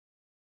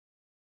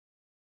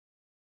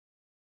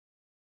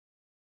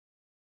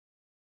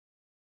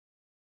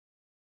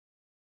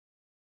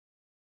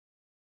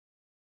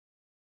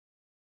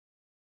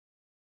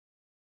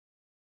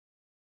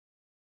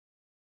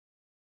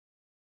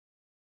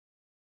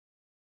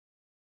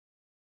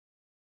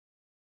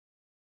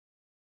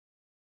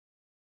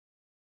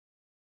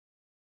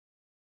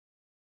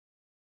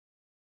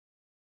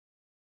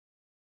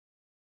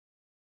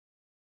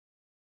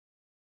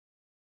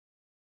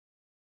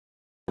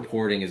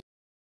reporting is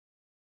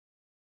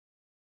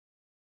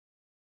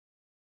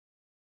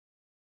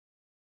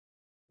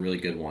a really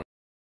good one.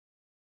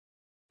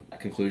 That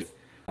concludes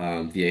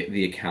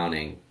the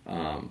accounting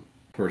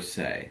per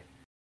se.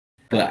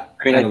 But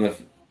I mean, I don't know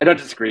if I don't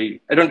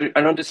disagree. I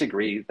don't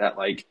disagree that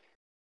like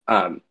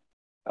um,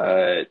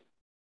 uh,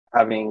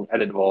 having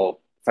editable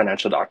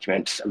financial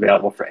documents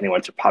available for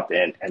anyone to pop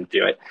in and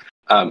do it.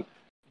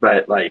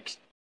 But like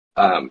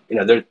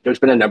there's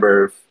been a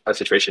number of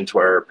situations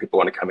where people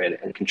want to come in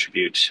and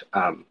contribute,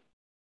 uh,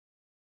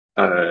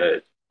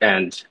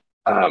 and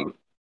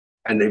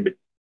and they would.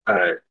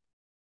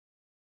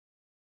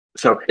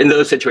 So in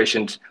those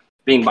situations,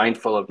 being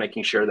mindful of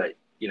making sure that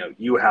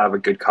you have a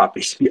good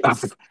copy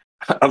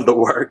of the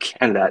work,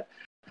 and that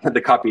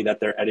the copy that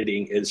they're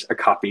editing is a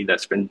copy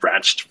that's been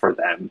branched for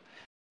them,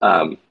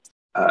 and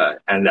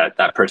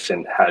that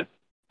person had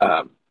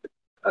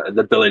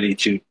the ability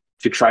to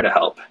try to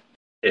help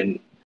in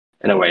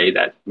a way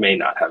that may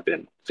not have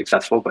been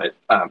successful, but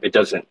it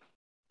doesn't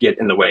get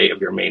in the way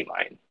of your main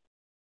line.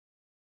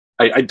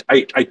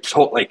 I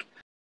told like,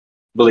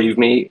 believe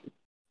me,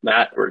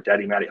 Matt or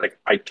Daddy Matty, like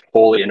I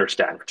totally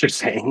understand what you're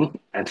saying,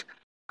 and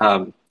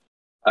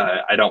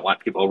I don't want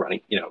people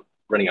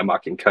running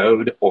amok in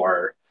code,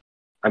 or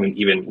I mean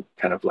even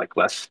kind of like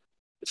less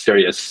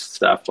serious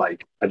stuff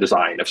like a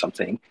design of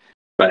something,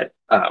 but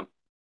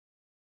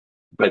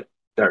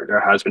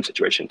there has been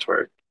situations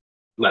where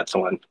let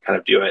someone kind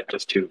of do it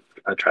just to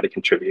try to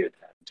contribute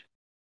and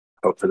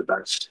hope for the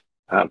best,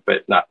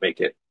 but not make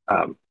it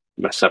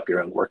mess up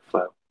your own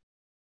workflow.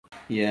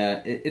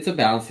 Yeah, it's a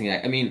balancing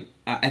act. I mean,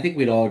 I think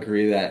we'd all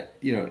agree that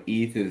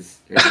ETH and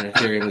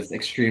Ethereum is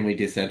extremely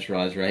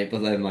decentralized, right?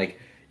 But then like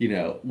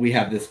we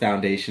have this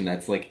foundation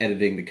that's like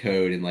editing the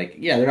code, and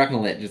like they're not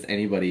going to let just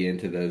anybody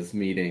into those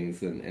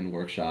meetings and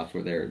workshops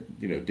where they're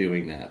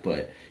doing that.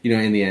 But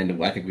in the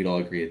end, I think we'd all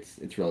agree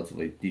it's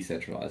relatively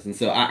decentralized, and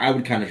so I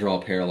would kind of draw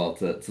a parallel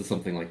to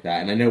something like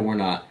that. And I know we're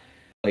not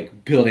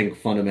like building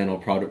fundamental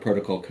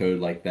protocol code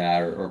like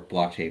that, or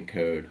blockchain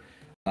code.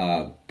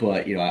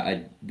 But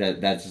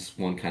that's just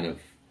one kind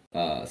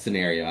of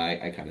scenario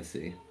I kind of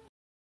see.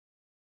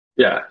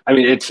 Yeah, I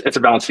mean, it's a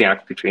balancing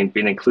act between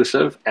being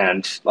inclusive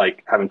and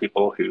like having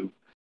people who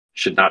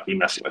should not be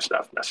messing with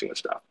stuff,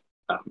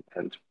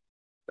 and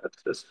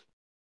that's just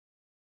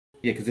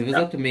Yeah, because if it was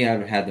yeah. up to me, I'd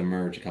have had the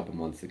merge a couple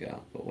months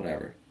ago. But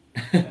whatever.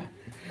 Just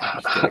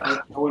kidding.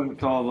 I wouldn't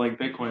call like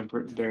Bitcoin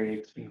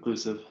very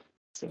inclusive.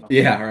 So.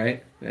 Yeah.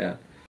 Right. Yeah.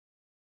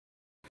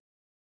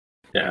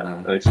 Yeah,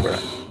 at least we're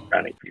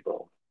banning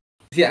people.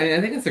 Yeah, I mean,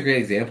 I think that's a great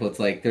example. It's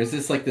like there's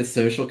this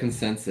social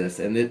consensus,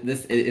 and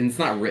it's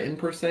not written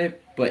per se,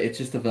 but it's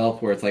just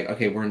developed where it's like,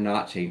 okay, we're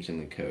not changing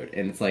the code,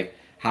 and it's like,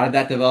 how did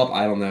that develop?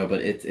 I don't know,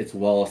 but it's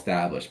well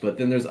established. But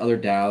then there's other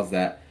DAOs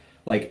that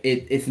like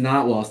it's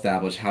not well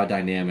established how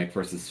dynamic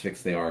versus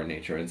fixed they are in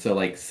nature, and so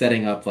like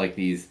setting up like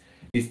these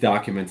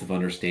documents of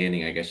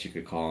understanding, I guess you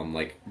could call them,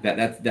 like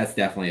that's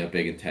definitely a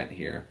big intent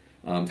here,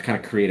 to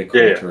kind of create a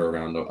culture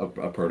around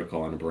a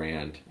protocol and a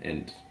brand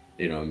and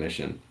a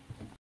mission.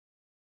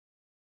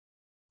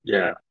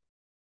 Yeah.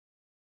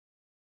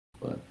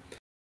 But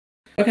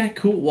okay,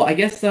 cool. Well, I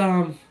guess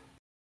it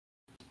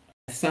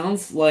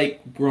sounds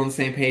like we're on the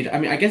same page. I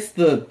mean, I guess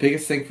the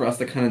biggest thing for us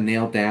to kind of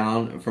nail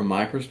down from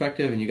my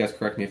perspective, and you guys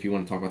correct me if you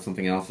want to talk about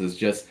something else, is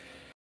just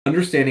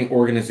understanding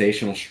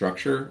organizational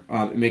structure,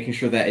 making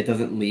sure that it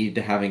doesn't lead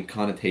to having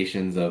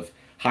connotations of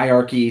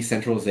hierarchy,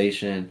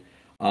 centralization,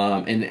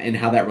 and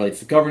how that relates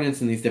to governance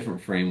and these different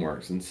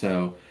frameworks. And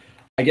so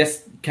I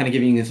guess kind of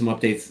giving you some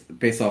updates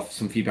based off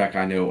some feedback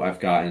I know I've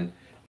gotten.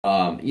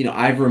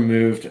 I've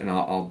removed, and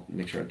I'll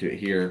make sure I do it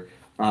here,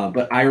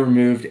 but I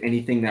removed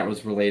anything that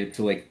was related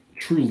to like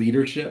true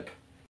leadership.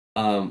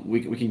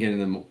 We can get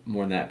into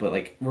more on that, but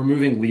like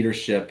removing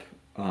leadership,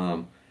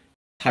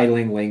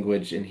 titling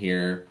language in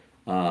here,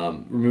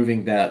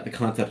 removing the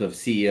concept of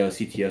CEO,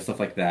 CTO, stuff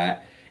like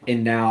that,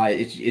 and now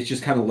it's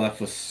just kind of left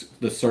with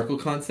the circle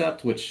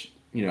concept, which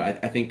I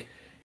think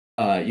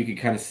you can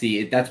kind of see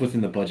it. That's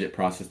within the budget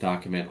process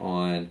document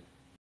on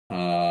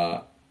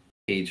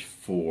page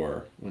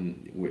 4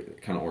 when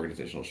kind of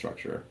organizational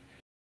structure.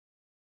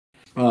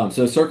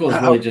 So circle is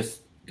really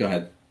just go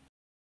ahead.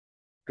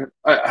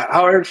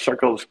 How are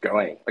circles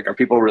going? Like, are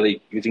people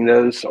really using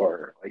those,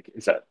 or like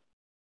is that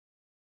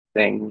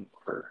thing?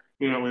 Or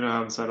we don't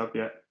have them set up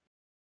yet.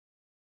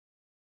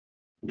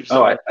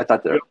 I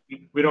thought that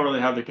we don't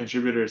really have the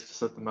contributors to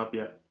set them up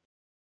yet.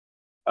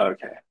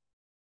 Okay.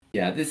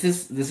 Yeah, this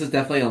is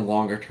definitely a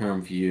longer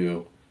term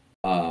view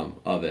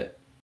of it.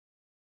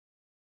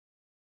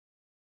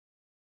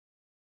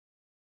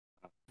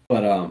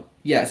 But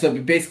yeah, so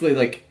basically,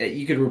 like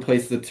you could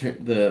replace the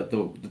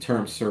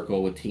term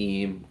circle with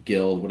team,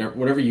 guild,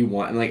 whatever you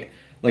want, and like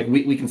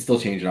we can still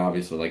change it.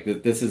 Obviously, like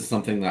this is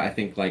something that I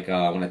think like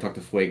when I talked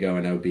to Fuego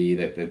and OB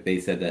that they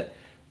said that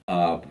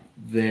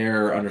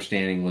their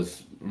understanding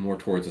was more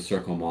towards a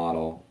circle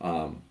model.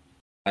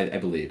 I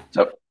believe.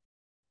 So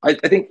I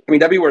think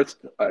that'd be worth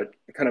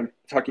kind of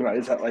talking about.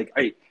 Is that like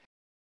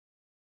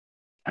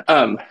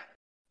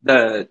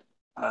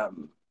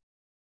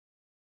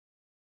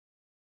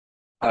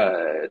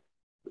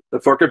the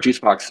fork of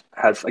Juicebox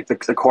has like the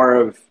core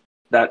of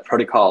that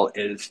protocol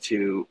is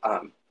to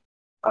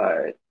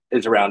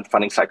is around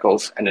funding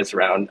cycles and is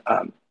around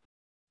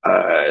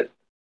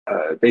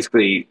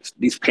basically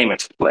these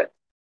payment split.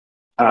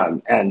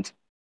 And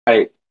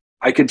I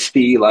could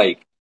see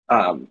like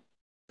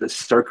the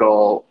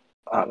circle.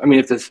 I mean,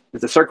 if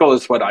the circle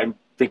is what I'm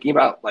thinking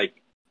about,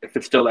 like if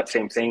it's still that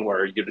same thing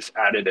where you just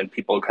added and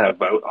people kind of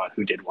vote on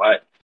who did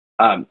what,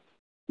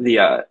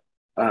 the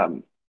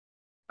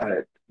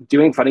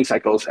doing funding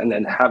cycles and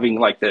then having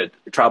like the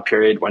trial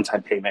period,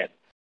 one-time payment,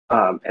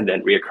 and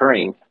then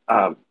reoccurring,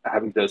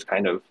 having those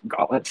kind of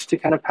gauntlets to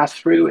kind of pass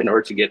through in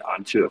order to get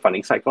onto a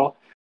funding cycle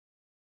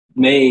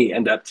may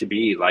end up to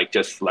be like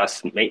just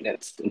less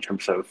maintenance in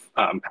terms of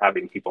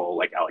having people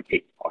like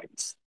allocate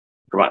points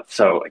per month.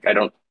 So like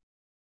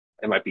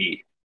it might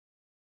be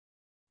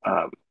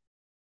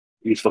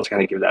useful to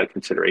kind of give that a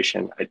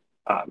consideration.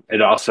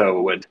 It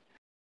also would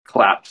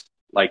collapse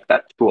like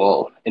that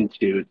tool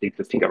into the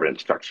existing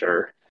governance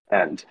structure,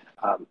 and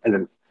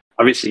then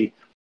obviously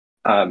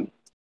then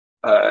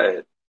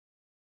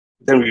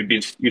we'd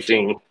be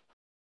using,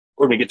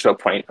 or we get to a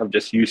point of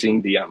just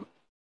using the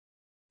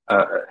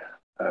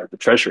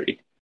Treasury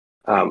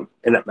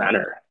in that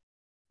manner,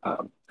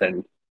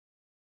 then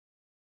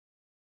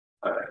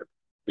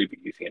we'd be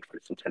using it for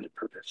its intended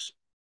purpose.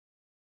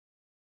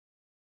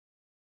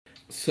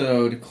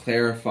 So to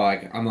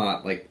clarify, I'm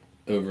not like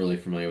overly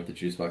familiar with the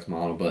Juicebox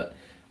model, but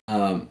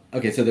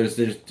okay, so there's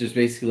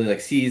basically like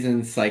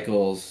seasons,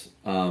 cycles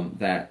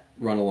that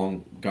run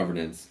along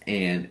governance,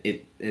 and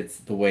it's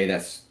the way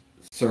that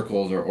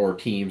circles or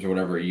teams or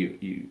whatever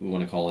you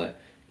want to call it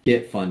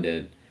get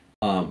funded,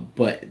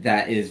 but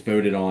that is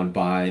voted on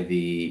by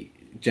the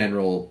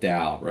general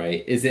DAO,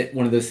 right? Is it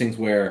one of those things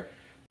where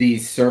the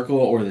circle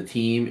or the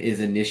team is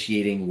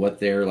initiating what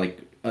their like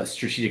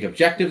strategic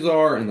objectives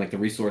are and like the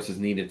resources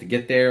needed to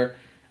get there,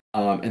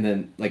 and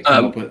then like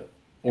come up with,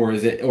 or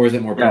is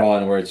it more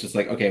broad where it's just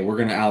like, okay, we're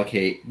going to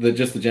allocate the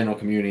general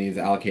community is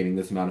allocating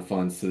this amount of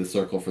funds to the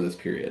circle for this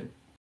period?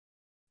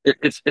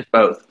 It's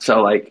both.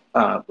 So like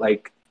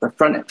the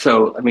front end.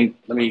 So let me,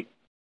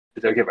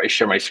 is it okay if I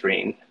share my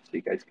screen so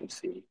you guys can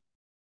see?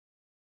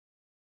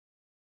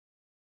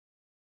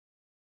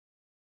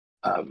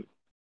 Um,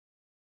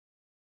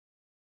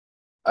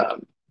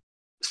 um,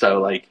 so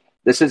like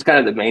this is kind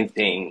of the main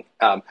thing,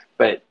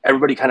 but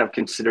everybody kind of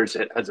considers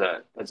it as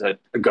a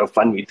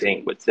GoFundMe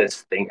thing with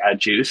this thing at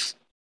Juice.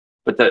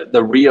 But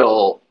the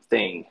real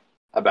thing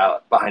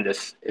about behind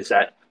this is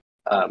that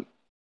um,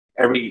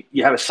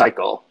 you have a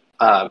cycle,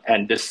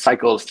 and this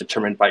cycle is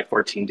determined by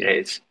 14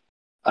 days.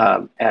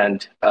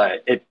 And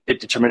it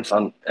determines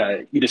on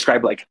you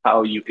describe like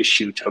how you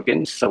issue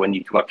tokens. So when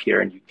you come up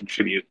here and you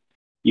contribute,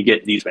 you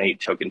get these many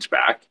tokens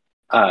back.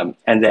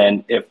 And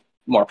then if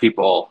more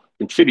people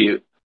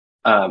contribute,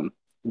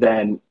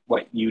 then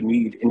what you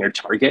need in your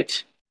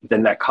target,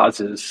 then that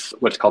causes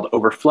what's called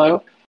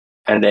overflow,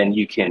 and then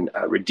you can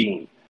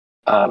redeem.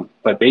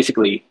 But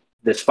basically,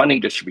 this funding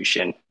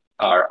distribution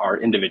are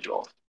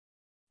individuals,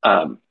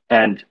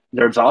 and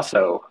there's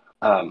also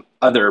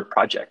other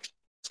projects.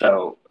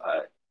 So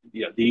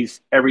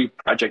every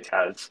project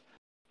has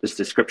this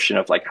description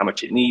of like how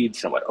much it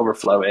needs and what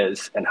overflow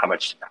is and how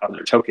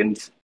their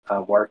tokens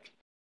work.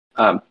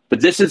 But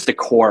this is the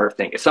core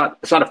thing. It's not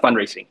a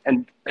fundraising,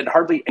 and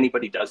hardly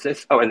anybody does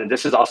this. Oh, and then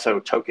this is also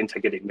tokens that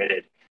get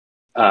emitted,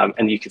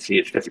 and you can see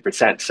it's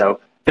 50%.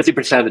 So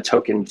 50% of the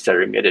tokens that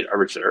are emitted are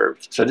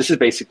reserved. So this is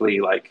basically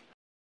like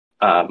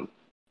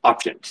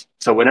options.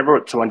 So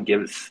whenever someone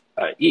gives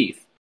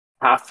ETH,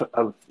 half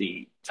of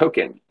the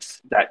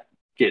tokens that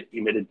get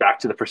emitted back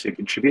to the person who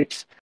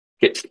contributes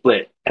get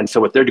split. And so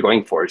what they're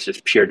going for is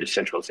just pure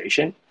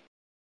decentralization.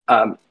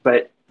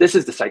 But this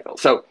is the cycle.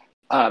 So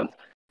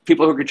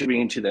people who are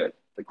contributing to the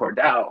core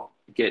DAO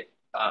get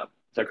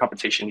their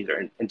compensation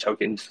either in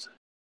tokens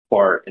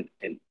or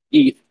in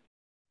ETH.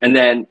 And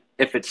then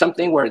if it's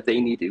something where they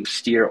need to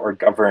steer or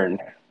govern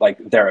like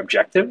their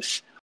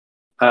objectives,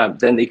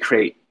 then they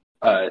create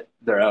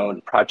their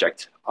own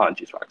project on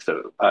JuiceBox.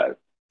 So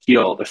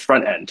Heal, the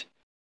front end,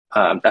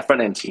 that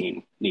front end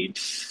team needs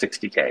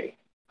 60K.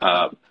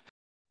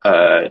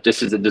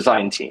 This is the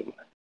design team.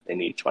 They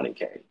need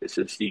 20K. This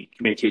is the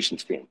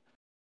communications team.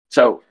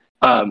 So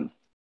and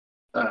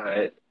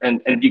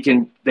you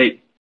can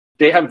they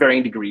have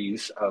varying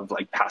degrees of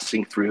like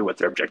passing through what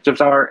their objectives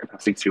are and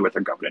passing through what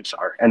their governance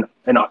are, and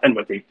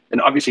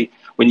obviously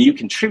when you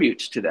contribute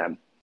to them,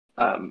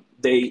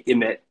 they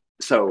emit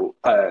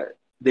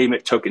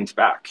tokens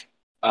back.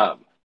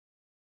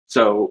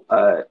 So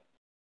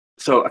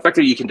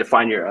effectively you can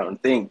define your own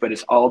thing, but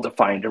it's all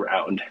defined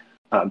around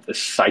the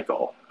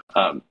cycle,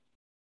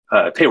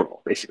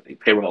 payroll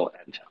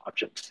and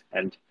options,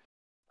 and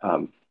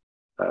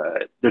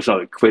there's no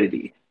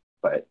liquidity,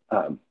 but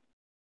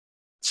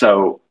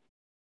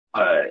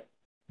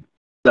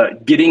the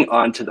getting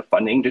onto the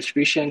funding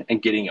distribution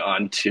and getting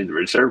onto the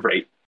reserve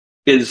rate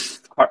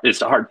is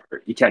the hard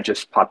part. You can't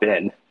just pop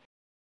in,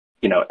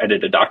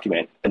 edit a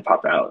document and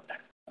pop out.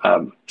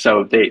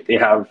 So they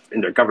have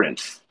in their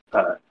governance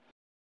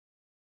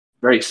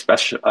very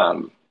special.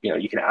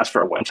 You can ask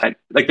for a one-time.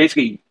 Like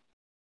basically,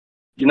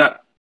 you're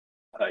not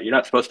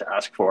supposed to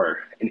ask for.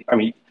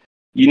 You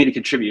need to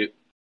contribute,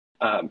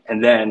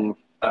 and then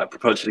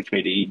propose to the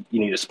committee. You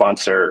need a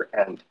sponsor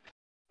and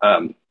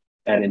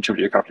in terms of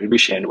your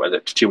contribution, whether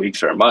it's 2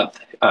 weeks or a month,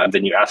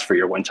 then you ask for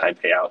your one-time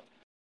payout,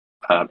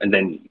 and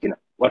then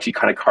once you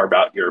kind of carve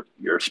out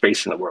your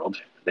space in the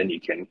world, then you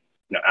can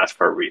ask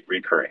for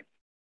recurring,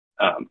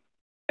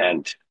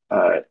 and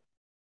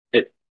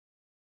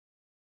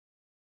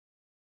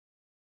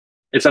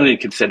it's something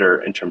to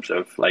consider in terms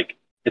of like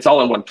it's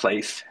all in one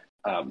place,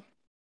 and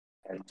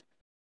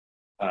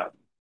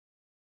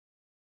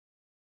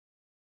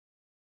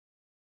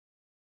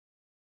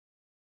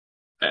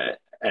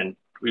and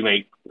we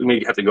may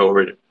have to go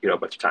over it a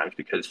bunch of times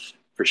because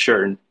for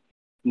sure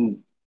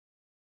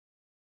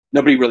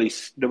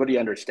nobody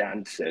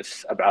understands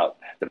this about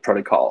the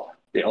protocol.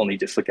 They only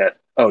just look at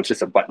it's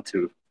just a button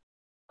to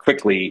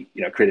quickly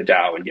create a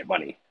DAO and get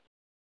money,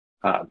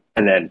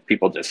 and then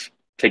people just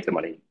take the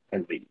money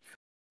and leave.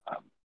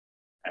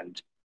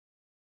 And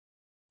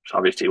so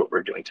obviously what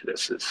we're doing to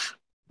this is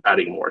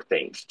adding more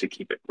things to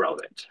keep it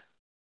relevant.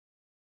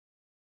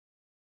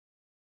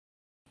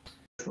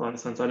 Makes a lot of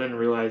sense. I didn't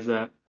realize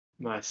that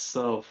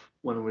myself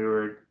when we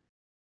were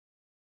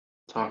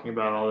talking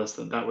about all this,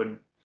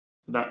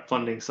 that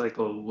funding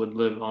cycle would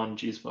live on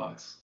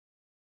JuiceBox.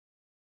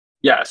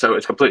 Yeah, so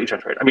it's completely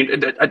transparent. I mean,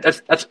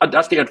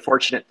 that's the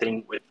unfortunate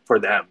thing for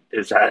them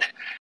is that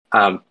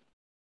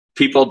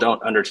people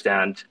don't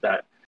understand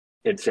that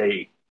it's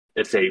a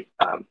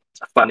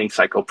funding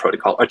cycle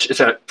protocol. It's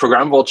a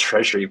programmable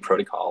treasury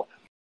protocol.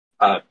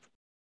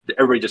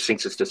 Everybody just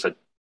thinks it's just a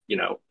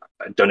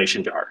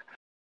donation jar.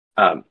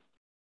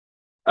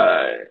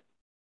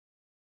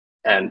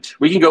 And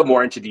we can go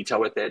more into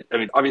detail with it. I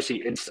mean, obviously,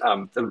 it's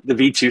the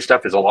V2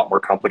 stuff is a lot more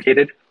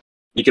complicated.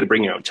 You can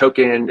bring your own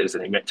token. There's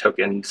an emit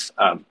tokens.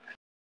 The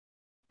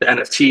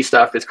NFT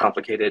stuff is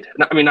complicated.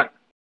 Not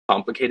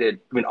complicated.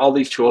 I mean, all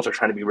these tools are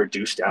trying to be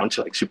reduced down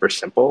to like super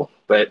simple,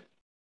 but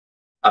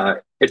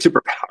it's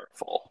super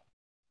powerful.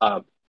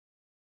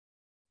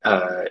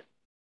 uh,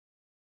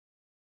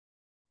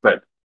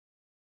 but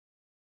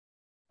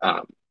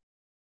um,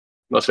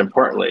 most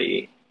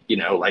importantly,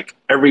 like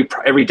every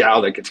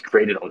DAO that gets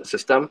created on the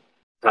system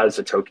has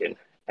a token,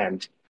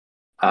 and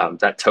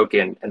that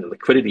token and the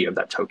liquidity of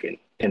that token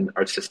in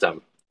our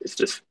system is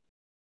just,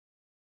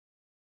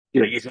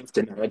 you have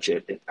to manage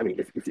it. I mean,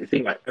 if you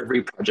think about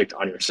every project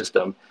on your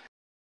system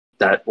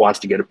that wants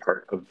to get a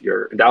part of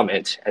your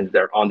endowment, and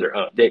they're on their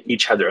own, they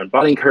each have their own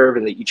bonding curve,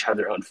 and they each have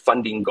their own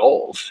funding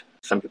goals.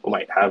 Some people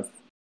might have,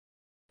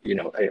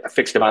 a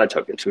fixed amount of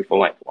tokens.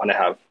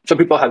 Some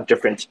people have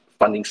different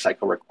funding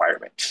cycle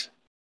requirements,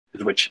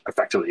 which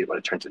effectively is what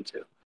it turns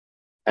into.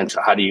 And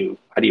so how do you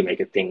make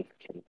a thing that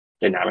can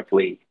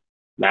dynamically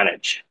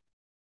manage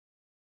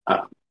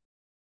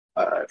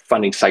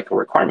funding cycle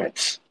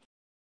requirements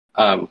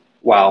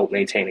while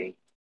maintaining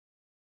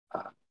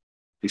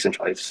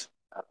decentralized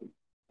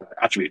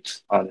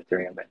attributes on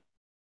Ethereum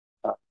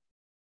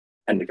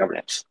and the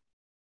governance?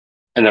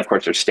 And of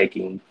course, there's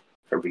staking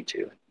for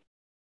V2.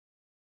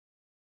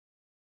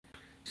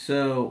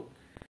 So,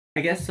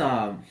 I guess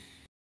I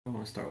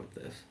want to start with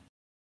this.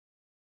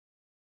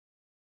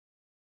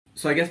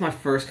 So I guess my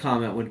first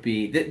comment would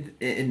be,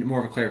 and more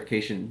of a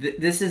clarification,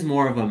 this is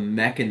more of a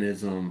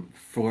mechanism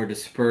for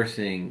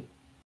dispersing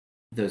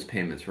those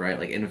payments, right?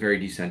 Like in a very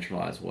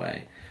decentralized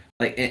way.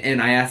 Like,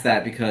 and I ask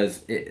that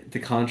because to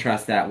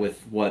contrast that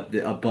with what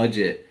a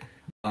budget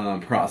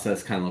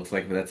process kind of looks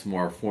like, but that's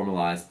more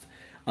formalized.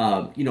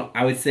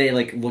 I would say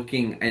like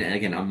looking, and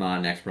again, I'm not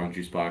an expert on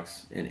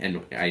Juicebox,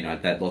 and I know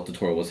that little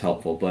tutorial was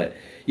helpful, but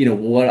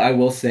what I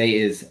will say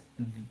is,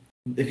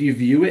 if you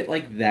view it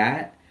like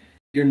that,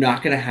 you're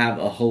not going to have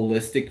a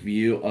holistic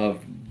view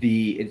of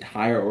the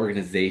entire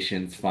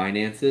organization's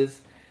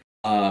finances,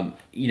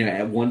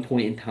 at one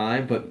point in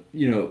time, but,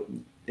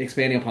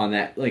 expanding upon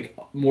that, like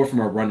more from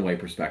a runway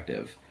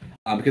perspective,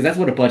 because that's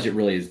what a budget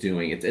really is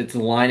doing. It's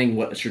aligning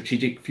what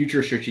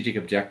future strategic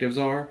objectives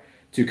are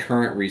to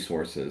current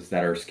resources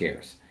that are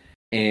scarce,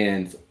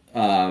 and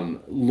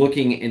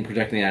looking and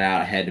projecting that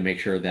out ahead to make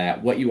sure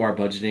that what you are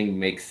budgeting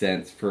makes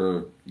sense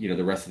for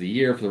the rest of the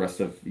year, for the rest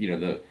of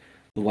the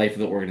life of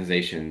the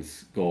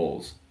organization's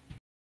goals.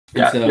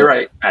 Yeah, so, you're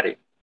right, Maddie.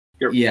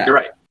 You're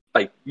right.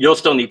 Like, you'll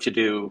still need to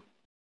do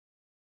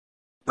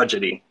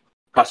budgeting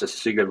process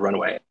so you get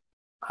runway.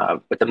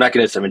 But the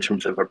mechanism in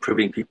terms of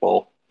approving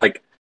people,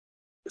 like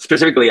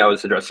specifically I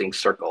was addressing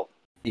Circle.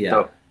 Yeah.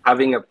 So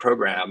having a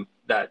program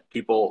that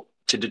people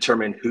to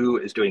determine who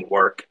is doing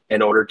work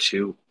in order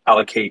to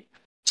allocate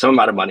some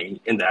amount of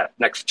money in that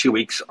next 2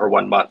 weeks or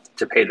 1 month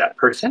to pay that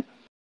person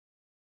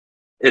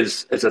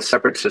is a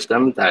separate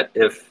system that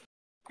if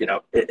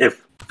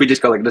we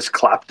just go like this,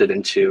 collapsed it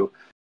into,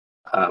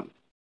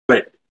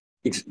 but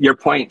your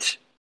point,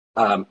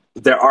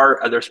 there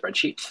are other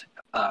spreadsheets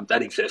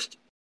that exist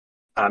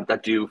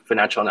that do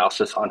financial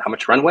analysis on how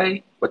much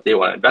runway, what they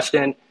want to invest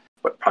in,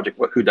 what project,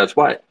 who does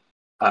what,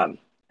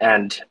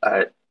 and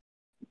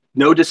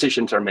no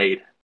decisions are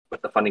made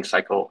with the funding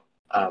cycle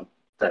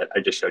that I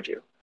just showed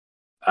you.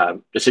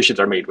 Decisions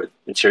are made with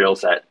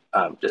materials that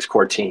this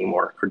core team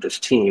or this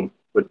team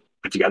would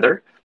put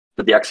together,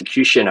 but the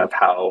execution of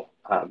how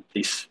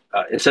these,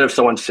 instead of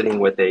someone sitting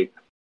with a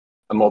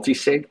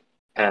multi-sig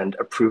and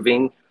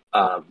approving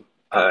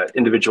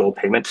individual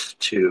payments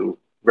to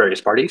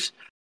various parties,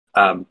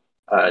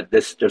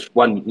 there's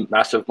one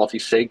massive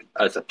multi-sig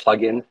as a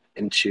plugin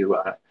into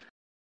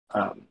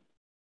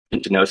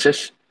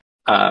Gnosis,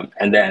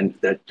 and then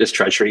this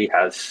Treasury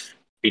has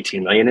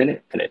 18 million in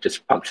it, and it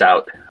just pumps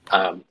out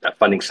that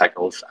funding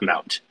cycle's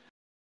amount.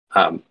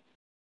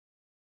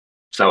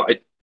 So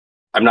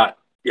I'm not.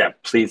 Yeah,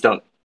 please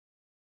don't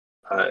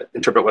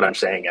interpret what I'm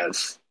saying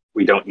as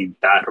we don't need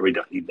that or we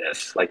don't need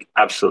this. Like,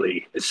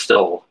 absolutely, it's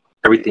still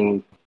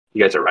everything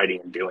you guys are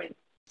writing and doing.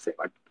 So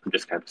I'm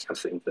just kind of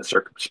discussing the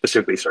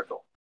specifically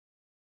Circle.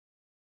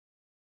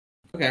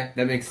 Okay,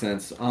 that makes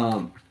sense.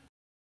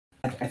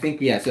 I think,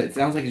 yeah, so it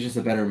sounds like it's just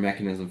a better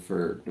mechanism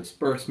for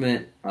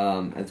disbursement.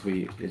 Why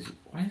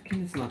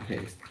can this not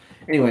paste?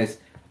 Anyways,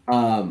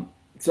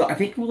 so I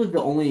think really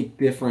the only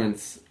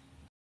difference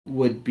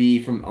would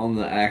be from on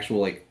the actual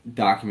like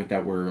document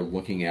that we're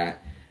looking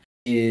at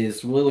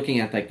is really looking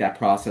at like that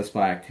process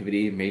by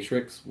activity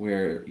matrix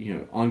where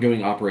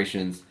ongoing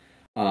operations,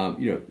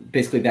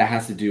 basically that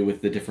has to do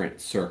with the different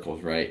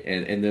circles, right?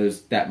 And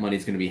that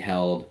money's going to be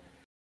held.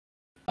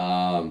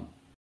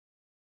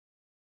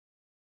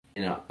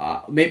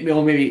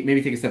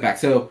 Maybe take a step back.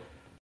 So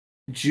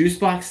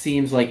Juicebox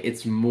seems like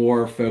it's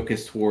more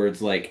focused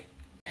towards like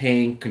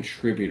paying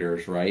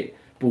contributors, right?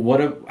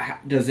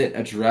 But does it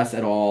address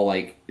at all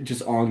like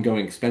just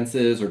ongoing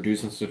expenses or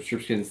dues and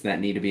subscriptions that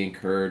need to be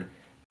incurred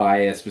by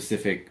a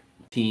specific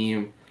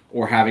team,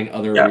 or having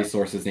other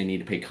resources they need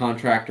to pay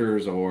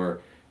contractors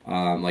or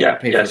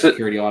pay for a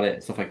security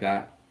audit, stuff like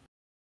that?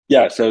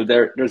 Yeah, so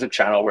there's a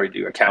channel where you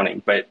do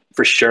accounting, but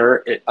for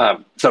sure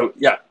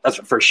that's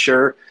for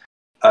sure.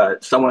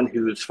 Someone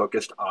who's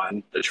focused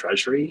on the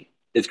Treasury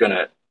is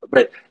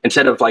but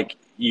instead of like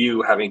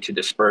you having to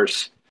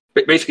disperse,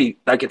 basically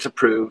that gets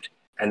approved,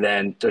 and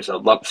then there's a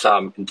lump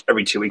sum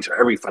every 2 weeks or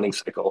every funding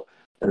cycle,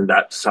 and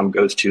that sum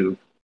goes to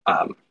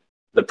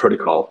the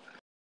protocol.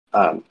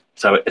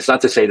 So it's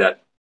not to say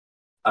that,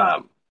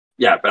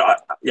 yeah,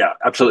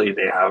 absolutely,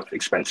 they have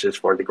expenses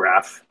for the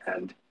graph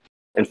and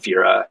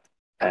FIRA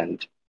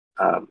and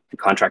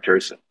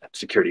contractors and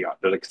security.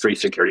 There are like 3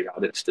 security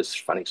audits this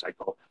funding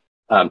cycle.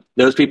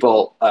 Those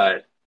people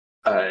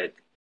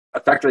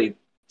effectively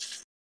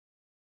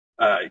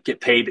get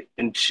paid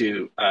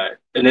into an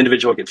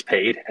individual gets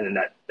paid, and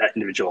then that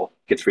individual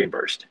gets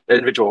reimbursed. The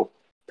individual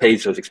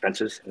pays those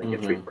expenses and then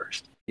gets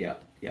reimbursed. Yeah.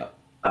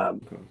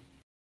 Okay.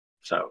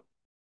 So,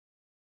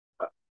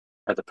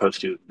 as opposed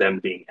to them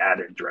being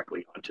added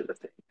directly onto the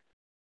thing.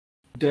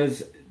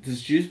 Does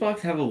Juicebox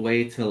have a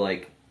way to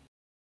like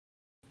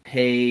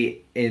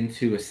pay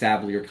into a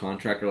Sablier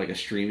contract or like a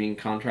streaming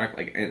contract?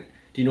 Like, and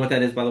do you know what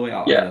that is, by the way?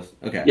 Yeah.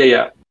 Okay.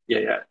 Yeah.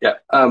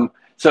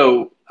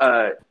 So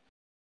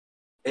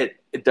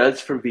it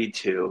does for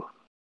V2,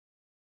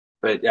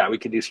 but yeah, we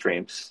can do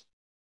streams.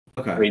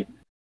 Okay. I mean,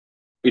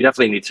 we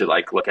definitely need to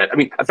like look at. I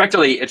mean,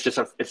 effectively, it's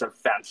a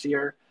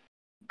fancier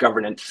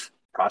governance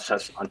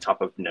process on top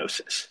of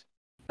Gnosis.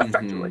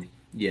 Effectively.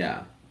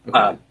 Yeah.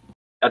 Okay.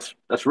 That's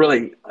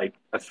really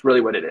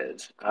what it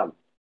is.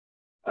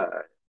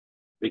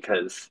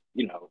 Because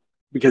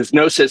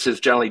Gnosis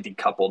is generally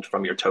decoupled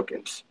from your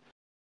tokens.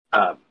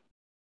 I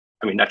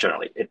mean, not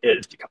generally, it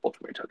is decoupled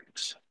from your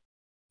tokens.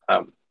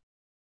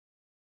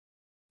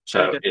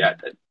 So yeah.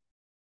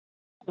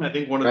 I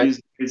think one of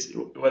these is,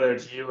 whether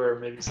it's you or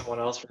maybe someone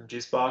else from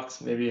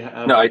Juicebox, maybe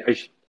have No, I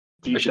should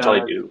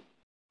totally do.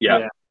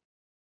 Yeah.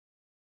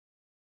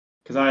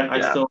 Because I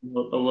still am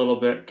a little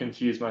bit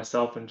confused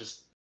myself and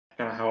just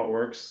kind of how it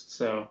works.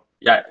 So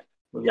yeah,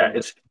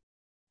 it's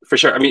for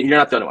sure. I mean, you're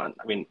not the only one.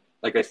 I mean,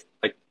 like I've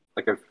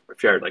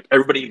shared, like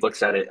everybody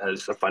looks at it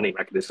as a funding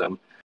mechanism,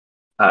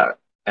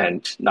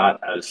 and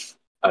not as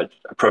a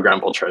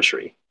programmable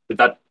treasury.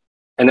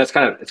 It's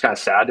kind of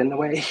sad in a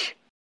way.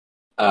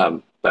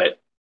 But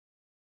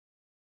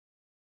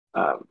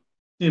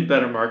need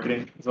better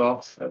marketing as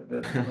well.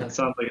 That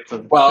sounds like it's a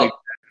well. big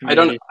I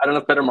don't know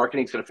if better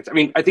marketing is going to fix it. I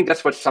mean, I think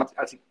that's what's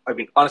something. I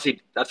mean,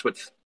 honestly, that's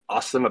what's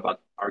awesome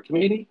about our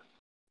community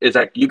is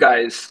that you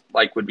guys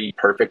like would be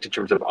perfect in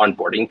terms of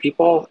onboarding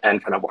people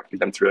and kind of walking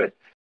them through it.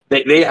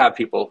 They have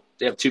 2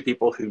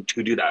 people who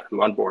do that,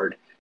 who onboard,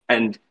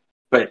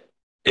 but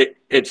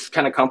it's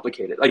kind of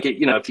complicated. Like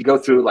if you go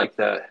through like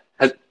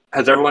has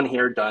everyone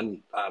here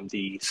done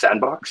the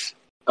sandbox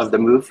of the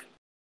move?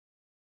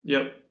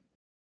 Yep.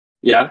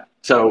 Yeah.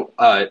 So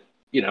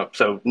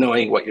so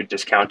knowing what your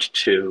discount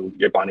to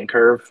your bonding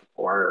curve,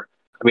 or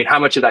I mean, how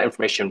much of that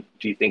information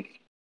do you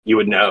think you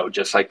would know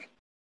just like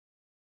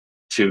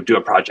to do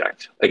a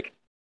project? Like,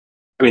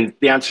 I mean,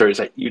 the answer is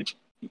that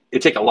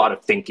it take a lot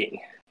of thinking,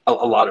 a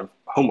lot of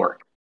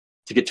homework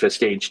to get to a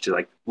stage to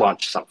like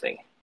launch something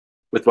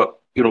with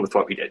what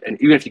we did. And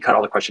even if you cut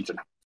all the questions in,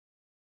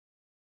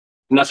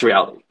 and that's the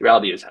reality. The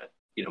reality is that,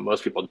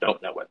 most people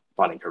don't know what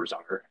bonding curves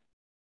are.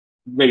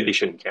 Maybe they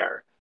shouldn't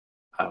care,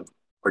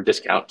 or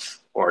discounts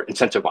or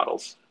incentive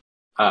models.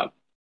 I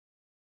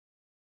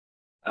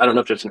don't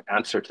know if there's an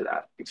answer to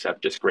that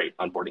except just great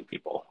onboarding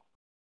people.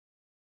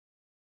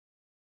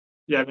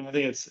 Yeah, I mean, I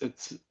think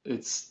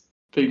it's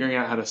figuring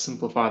out how to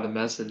simplify the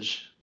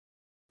message,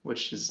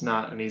 which is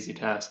not an easy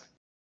task.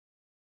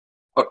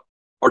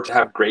 Or to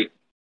have great,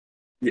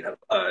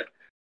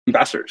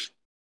 ambassadors,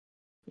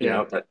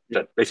 that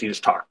basically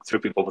just talk through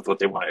people with what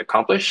they want to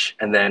accomplish,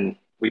 and then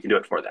we can do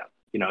it for them.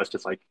 It's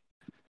just like,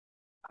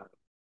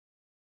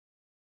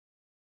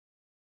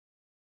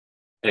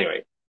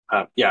 anyway,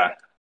 yeah.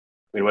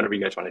 I mean, whenever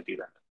you guys want to do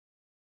that.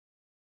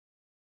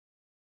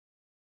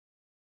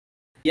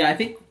 Yeah, I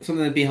think something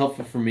that'd be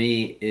helpful for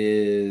me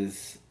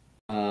is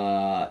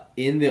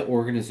in the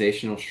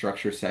organizational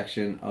structure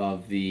section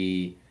of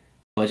the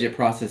budget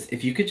process,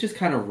 if you could just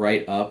kind of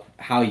write up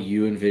how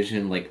you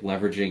envision like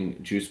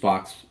leveraging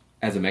Juicebox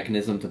as a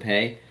mechanism to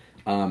pay,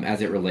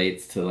 as it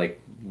relates to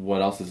like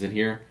what else is in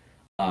here.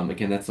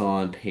 Again, that's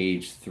on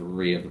page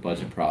 3 of the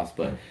budget process.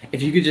 But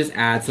if you could just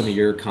add some of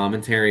your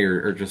commentary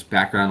or just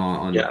background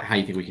on how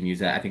you think we can use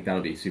that, I think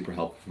that'll be super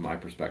helpful from my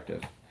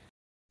perspective.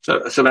 So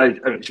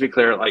to be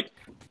clear, like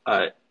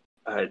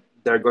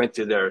they're going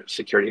through their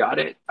security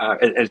audit,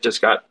 and it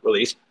just got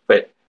released.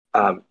 But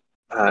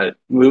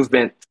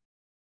Movement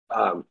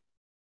are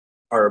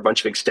a bunch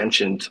of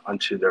extensions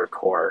onto their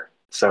core.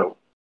 So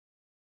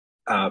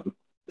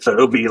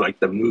it'll be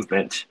like the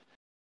Movement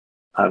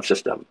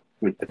system.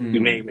 We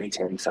may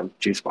maintain some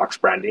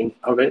Juicebox branding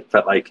of it,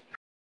 but like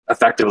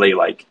effectively,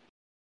 like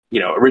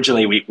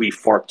originally we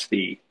forked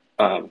the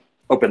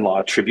open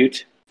law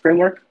tribute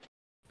framework,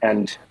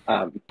 and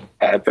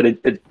but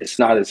it's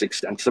not as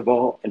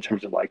extensible in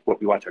terms of like what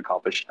we want to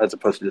accomplish as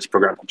opposed to this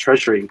programmable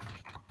treasury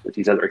with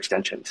these other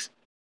extensions.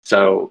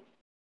 So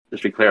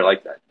just to be clear,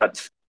 like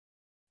that's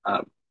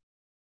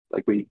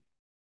like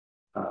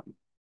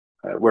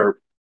we're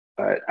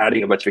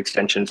adding a bunch of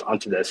extensions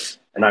onto this,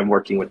 and I'm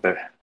working with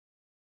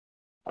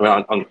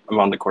I'm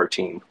on the core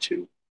team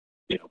to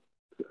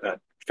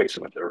fix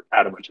a bunch or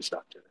add a bunch of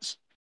stuff to this.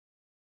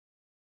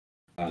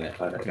 Got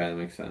it. Okay, that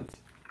makes sense.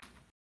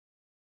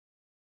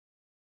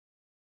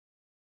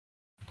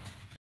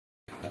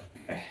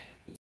 Okay.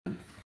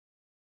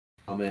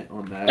 Comment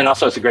on that. And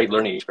also, it's a great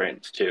learning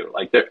experience too.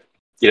 Like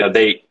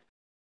they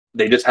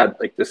just had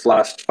like this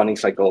last funding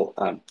cycle.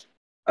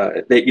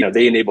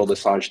 They enabled the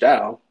Assange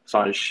DAO.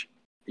 Assange,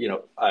 they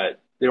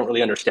don't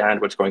really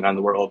understand what's going on in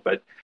the world,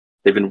 but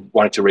they've been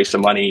wanting to raise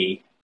some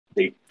money.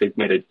 They've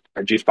made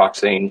a juice box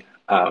thing.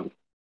 I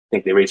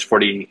think they raised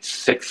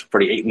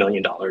 $48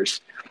 million.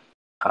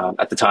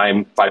 At the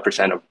time,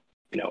 5% of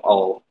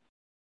all.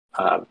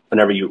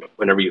 Whenever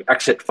you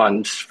exit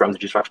funds from the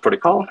Juicebox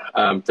protocol,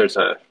 there's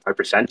a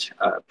 5%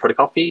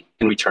 protocol fee.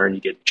 In return,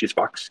 you get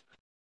Juicebox.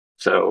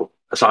 So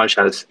Assange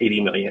has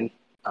 80 million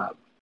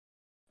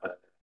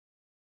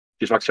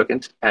Juicebox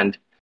tokens, and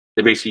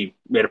they basically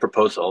made a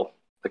proposal,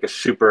 like a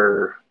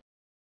super.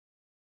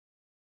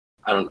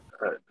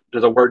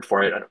 There's a word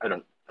for it. I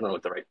don't know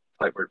what the right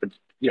word, but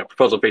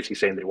proposal basically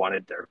saying they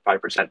wanted their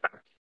 5%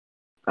 back,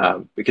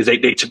 because they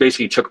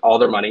basically took all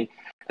their money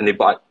and they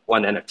bought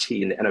one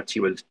NFT, and the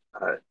NFT was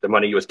the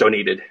money was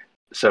donated.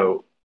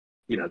 So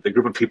the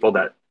group of people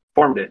that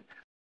formed it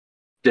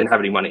didn't have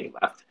any money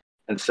left,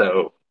 and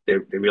so they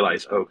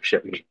realized, oh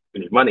shit, we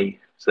need money.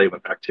 So they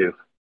went back to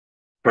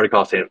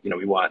protocol saying,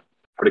 we want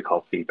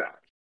protocol feedback,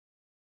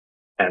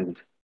 and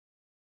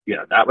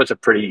that was a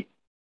pretty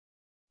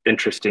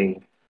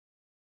interesting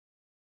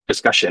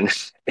discussion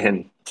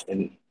in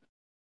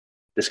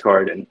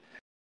Discord and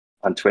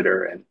on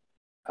Twitter and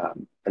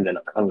then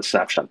on the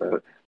Snapshot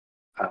vote.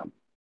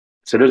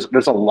 So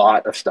there's a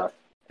lot of stuff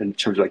in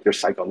terms of like their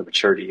cycle and the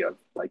maturity of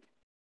like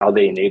how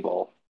they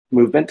enable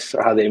movements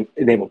or how they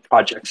enable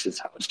projects is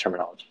how it's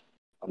terminology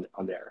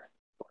on there.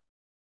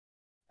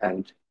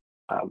 And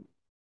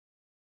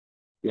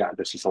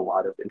there's just a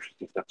lot of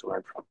interesting stuff to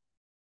learn from.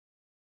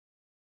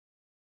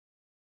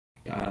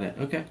 Got it.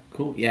 Okay,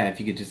 cool. Yeah, if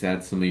you could just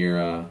add some of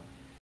your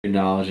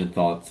knowledge and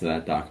thoughts to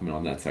that document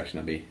on that section,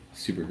 that'd be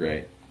super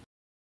great.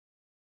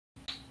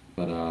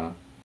 But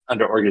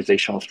under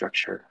organizational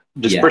structure,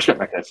 disbursement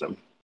mechanism.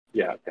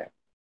 Yeah. Okay.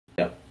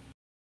 Yep.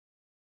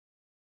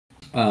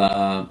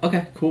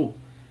 Okay. Cool.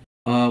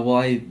 Well,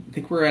 I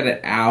think we're at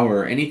an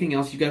hour. Anything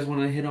else you guys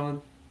want to hit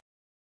on?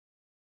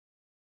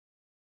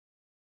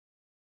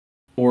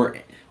 Or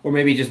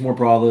maybe just more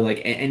broadly,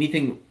 like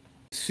anything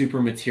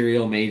super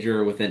material,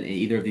 major within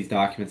either of these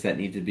documents that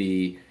need to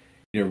be,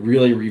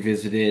 really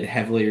revisited,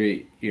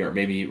 heavily, or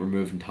maybe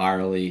removed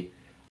entirely.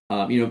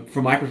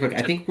 From my perspective,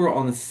 I think we're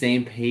on the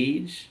same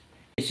page.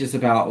 It's just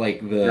about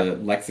like the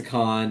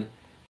lexicon,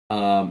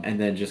 and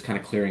then just kind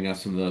of clearing up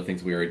some of the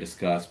things we already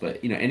discussed. But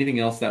anything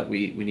else that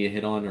we need to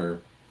hit on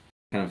or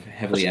kind of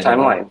heavily What's the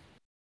timeline?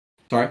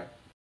 Sorry?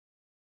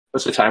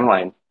 What's the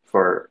timeline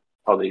for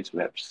all these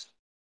MIPS?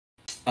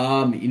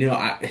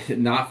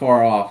 Not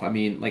far off. I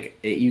mean, like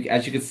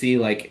as you can see,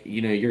 like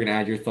you're gonna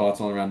add your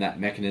thoughts all around that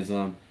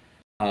mechanism.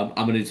 I'm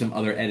gonna do some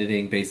other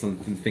editing based on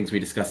the things we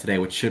discussed today,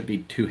 which shouldn't be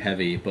too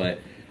heavy. But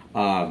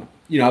I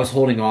was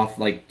holding off,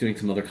 like doing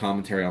some other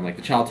commentary on like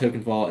the child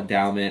token vault,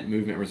 endowment,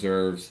 movement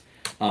reserves.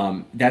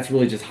 That's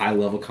really just high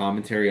level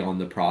commentary on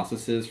the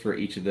processes for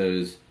each of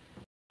those.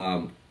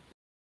 How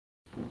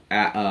do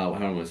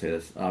I want to say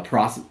this?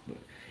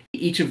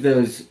 Each of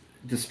those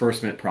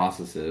disbursement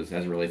processes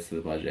as it relates to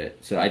the budget.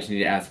 So I just need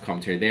to add some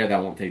commentary there.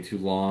 That won't take too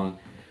long.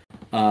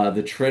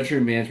 The Treasury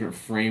management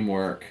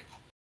framework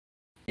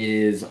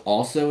is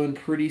also in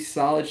pretty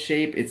solid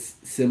shape. It's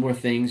similar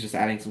things, just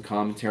adding some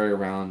commentary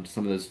around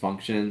some of those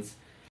functions.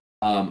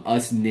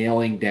 Us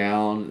nailing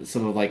down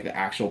some of like the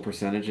actual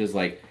percentages,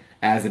 like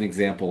as an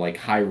example, like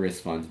high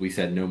risk funds, we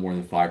said no more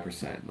than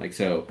 5%. Like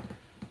so,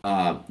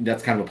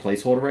 that's kind of a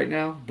placeholder right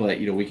now. But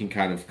we can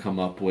kind of come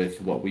up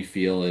with what we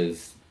feel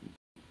is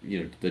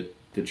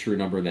the true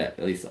number that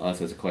at least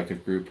us as a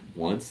collective group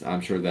wants. I'm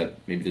sure that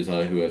maybe there's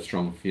others who have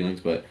strong feelings,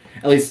 but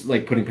at least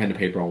like putting pen to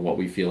paper on what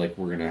we feel like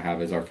we're gonna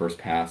have as our first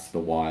pass to the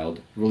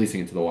wild,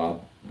 releasing it to the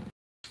wild.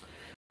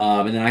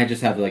 And then I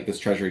just have like this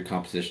treasury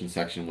composition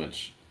section,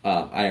 which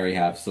I already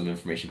have some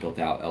information built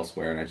out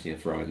elsewhere, and I just need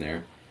to throw in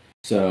there.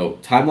 So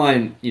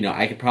timeline,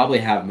 I could probably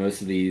have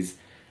most of these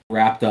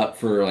wrapped up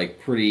for like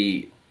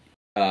pretty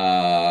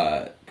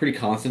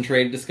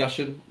concentrated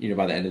discussion,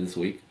 by the end of this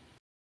week.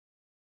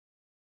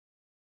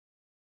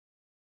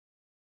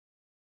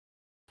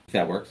 If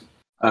that works.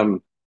 I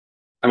mean,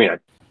 I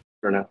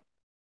don't know.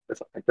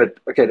 But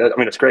okay,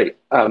 it's great.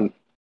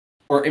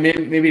 Or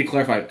maybe to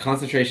clarify,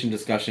 concentration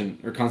discussion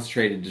or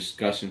concentrated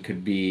discussion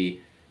could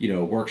be,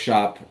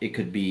 workshop. It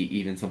could be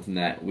even something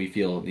that we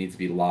feel needs to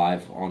be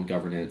live on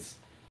governance.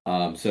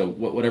 So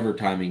whatever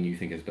timing you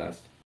think is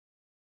best.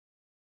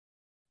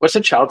 What's the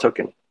child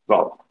token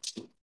vault?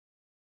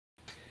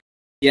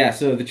 Yeah,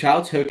 so the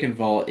child token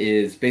vault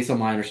is based on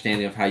my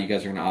understanding of how you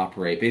guys are going to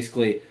operate.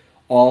 Basically,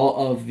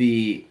 all of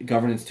the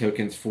governance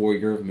tokens for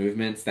your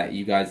movements that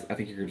you guys, I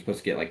think you're supposed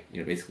to get like,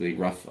 basically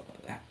rough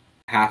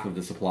half of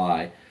the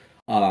supply.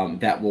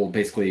 That will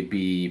basically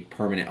be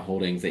permanent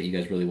holdings that you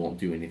guys really won't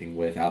do anything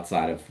with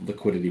outside of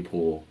liquidity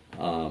pool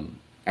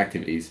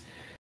activities.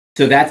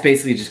 So that's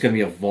basically just going to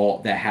be a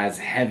vault that has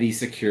heavy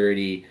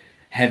security,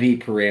 heavy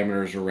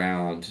parameters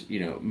around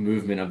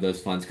movement of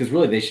those funds, because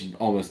really they should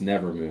almost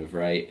never move,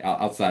 right?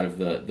 Outside of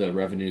the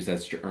revenues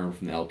that's earned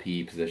from the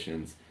LP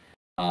positions.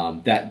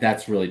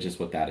 That's really just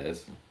what that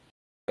is.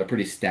 A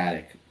pretty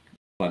static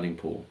funding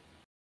pool.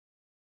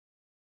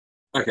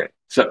 Okay,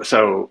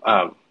 so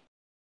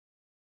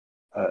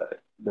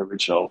the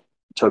original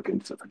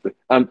tokens, effectively.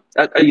 I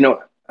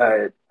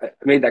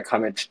made that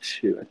comment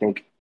to, I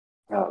think,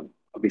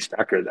 I'll be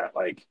Stacker, that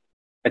like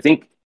I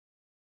think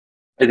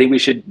we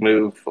should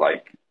move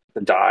like the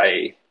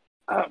die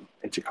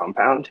into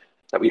compound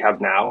that we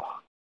have now,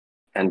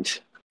 and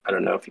I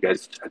don't know if you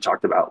guys had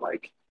talked about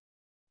like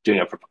doing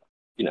a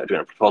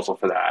proposal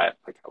for that,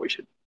 like how we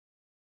should,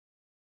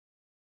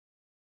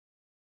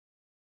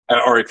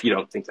 or if you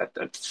don't think that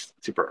that's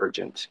super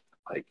urgent,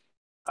 like.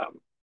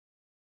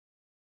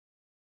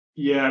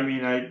 Yeah, I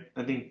mean,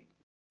 I think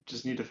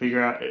just need to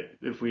figure out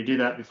if we do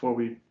that before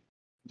we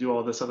do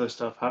all this other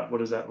stuff. What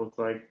does that look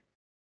like?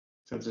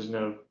 Since there's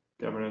no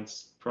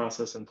governance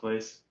process in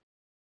place,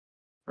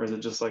 or is it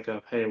just like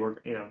hey, we're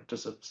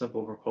just a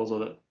simple proposal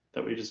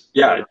that we just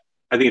Yeah,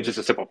 I think it's just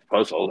a simple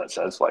proposal that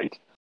says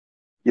like,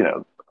 you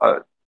know,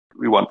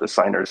 we want the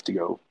signers to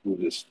go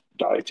move this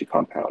die to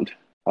compound.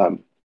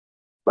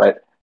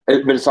 But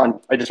it's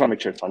on. I just want to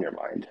make sure it's on your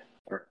mind,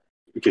 or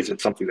because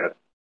it's something that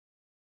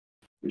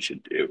we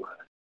should do.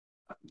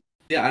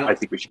 Yeah, I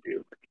think we should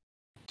do.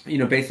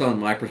 Based on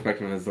my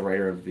perspective as the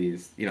writer of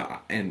these,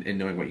 and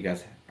knowing what you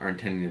guys are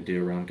intending to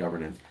do around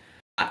governance,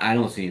 I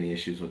don't see any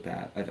issues with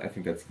that. I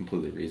think that's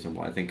completely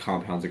reasonable. I think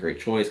compound's a great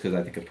choice because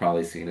I think it's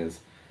probably seen as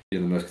the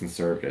most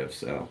conservative.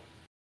 So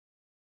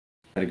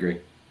I'd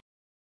agree.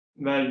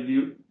 Matt,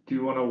 do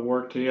you want to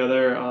work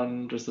together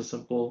on just a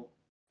simple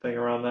thing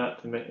around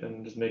that to make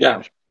and just make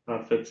Yeah. sure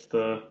it fits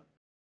the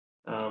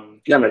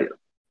Yeah, maybe.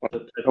 the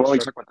type Well, of we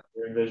structure talk about that.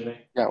 you're envisioning?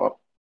 Yeah, well,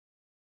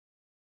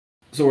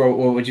 So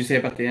what would you say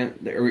about the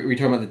end? Are we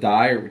talking about the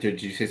die, or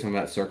did you say something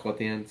about circle at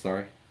the end?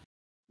 Sorry.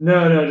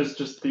 No,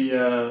 just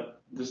the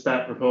just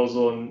that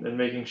proposal and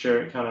making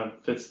sure it kind of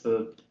fits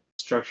the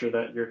structure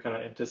that you're kind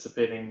of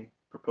anticipating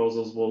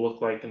proposals will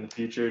look like in the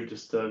future,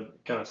 just to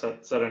kind of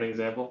set an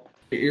example.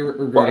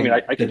 Regarding I mean, I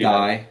the could do that.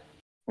 die.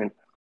 I mean,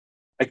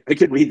 I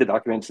could read the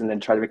documents and then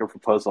try to make a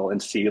proposal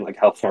and see like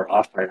how far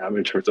off I am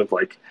in terms of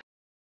like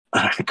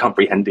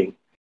comprehending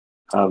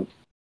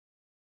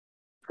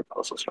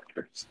proposal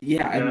structures.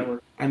 Yeah,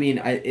 I mean,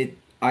 I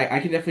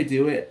can definitely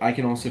do it. I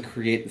can also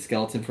create the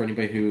skeleton for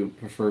anybody who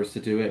prefers to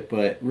do it.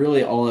 But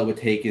really, all it would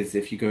take is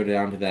if you go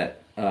down to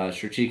that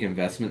strategic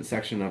investment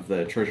section of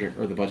the treasury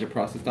or the budget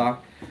process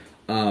doc.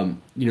 The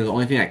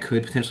only thing that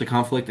could potentially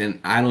conflict, and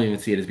I don't even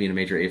see it as being a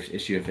major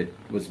issue if it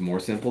was more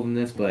simple than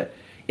this, but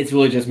it's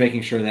really just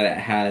making sure that it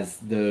has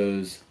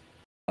those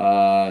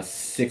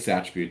 6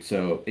 attributes.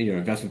 So,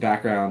 investment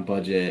background,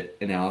 budget,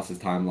 analysis,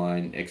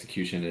 timeline,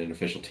 execution, and an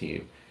official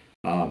team.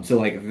 So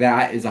like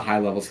that is a high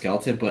level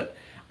skeleton, but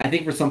I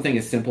think for something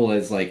as simple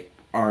as like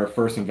our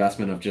first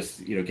investment of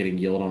just getting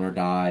yield on our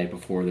die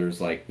before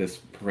there's like this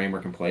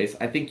framework in place,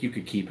 I think you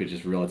could keep it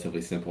just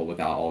relatively simple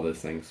without all those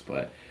things.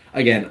 But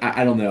again,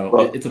 I don't know.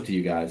 Well, it's up to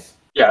you guys.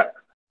 Yeah,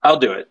 I'll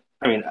do it.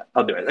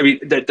 I'll do it. I mean,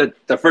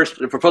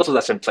 the proposal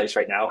that's in place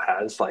right now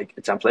has like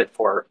a template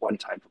for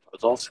one-time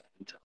proposals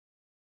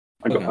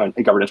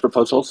and governance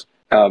proposals.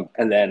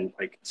 And then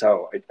like,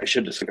 so I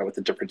should just go with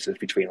the differences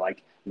between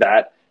like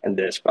that and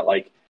this, but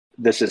like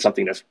this is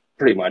something that's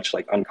pretty much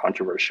like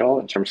uncontroversial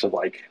in terms of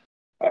like,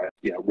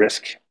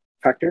 risk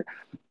factor.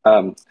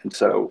 And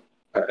so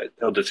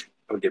it'll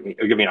give me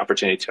an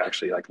opportunity to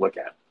actually like look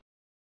at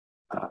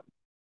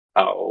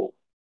how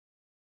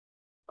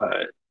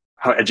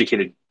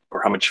educated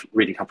or how much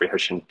reading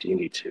comprehension do you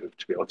need to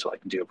be able to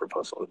like do a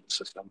proposal in the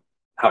system?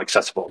 How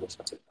accessible this is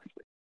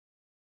actually.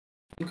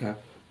 Okay.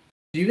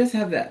 Do you guys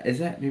have that? Is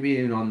that maybe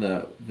even on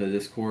the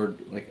Discord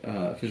like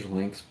official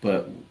links?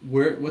 But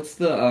what's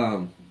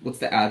the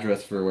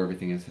address for where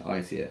everything is? Oh,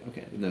 I see it.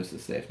 Okay, the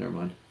Gnosis safe. Never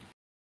mind.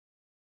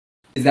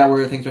 Is that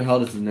where things are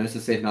held? Is the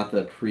Gnosis safe not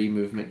the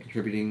pre-movement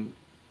contributing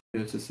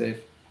Gnosis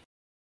safe?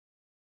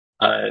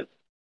 There's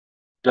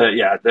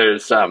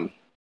the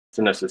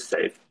Gnosis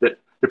safe. They're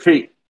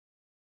pretty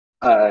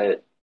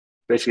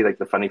basically like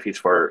the funding fees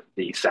for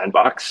the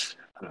sandbox,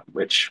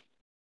 which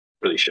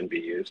really shouldn't be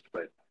used,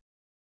 but.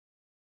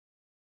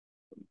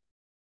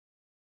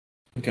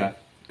 Okay,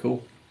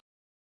 cool.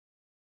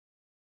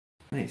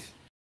 Nice.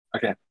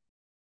 Okay.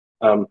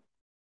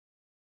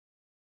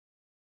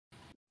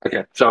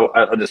 Okay, so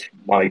I'll just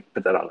want to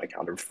put that on my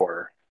calendar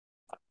for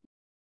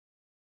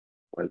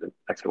when's the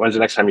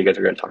next time you guys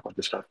are going to talk about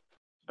this stuff?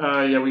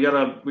 Yeah, we got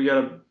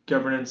a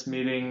governance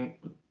meeting,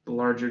 the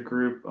larger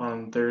group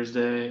on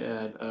Thursday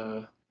at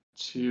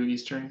 2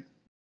 Eastern.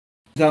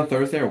 Is it on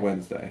Thursday or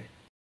Wednesday?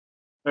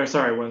 Or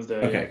sorry,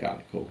 Wednesday. Okay, got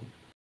it. Cool.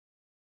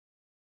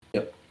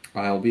 Yep,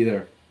 I'll be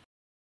there.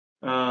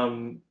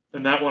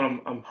 And that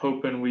one, I'm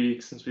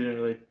hoping since we didn't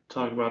really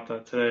talk about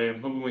that today,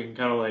 I'm hoping we can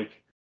kind of like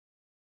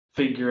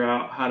figure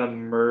out how to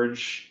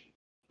merge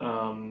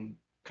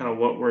kind of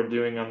what we're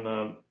doing on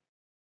the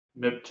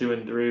MIP 2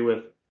 and 3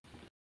 with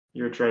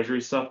your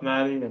Treasury stuff,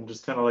 Maddie, and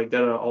just kind of like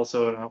get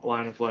also an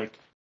outline of like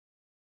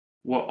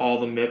what all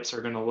the MIPs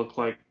are going to look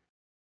like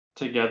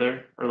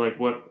together, or like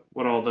what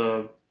all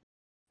the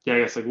I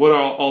guess like what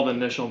all the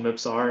initial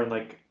MIPs are, and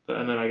like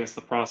and then I guess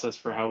the process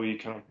for how we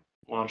kind of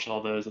launch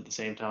all those at the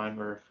same time,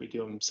 or if we do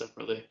them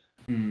separately.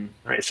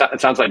 Right. So it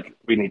sounds like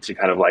we need to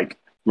kind of like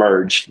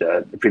merge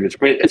the previous.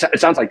 I mean, it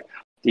sounds like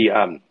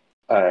the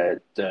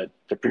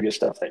previous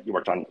stuff that you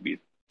worked on, maybe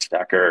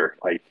Stacker.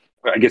 Like,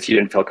 I guess you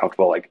didn't feel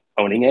comfortable like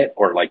owning it,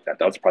 or like that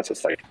was a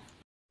process like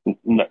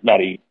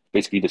Maddie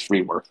basically just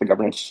rework the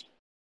governance.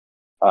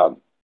 Um,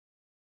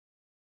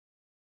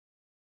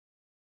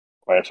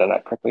 do I understand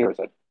that correctly, or is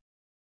it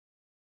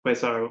Wait,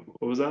 sorry,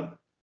 what was that?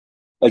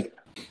 like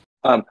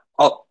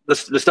all the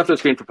stuff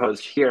that's being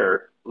proposed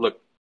here? Look,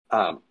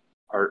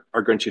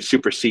 are going to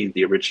supersede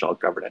the original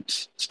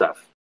governance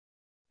stuff,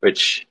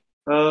 which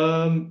I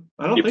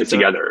don't you think put so.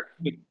 together.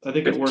 I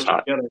think it works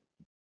together.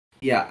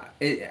 Yeah,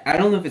 I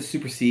don't know if it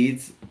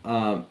supersedes.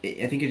 I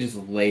think it just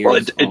layers. Well,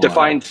 it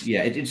defines.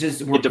 Yeah, it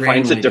just it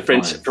defines a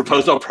different defines,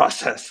 proposal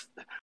process.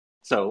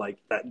 So, like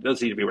that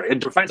does need to be right. It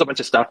defines a bunch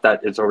of stuff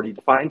that is already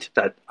defined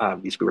that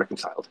needs to be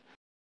reconciled.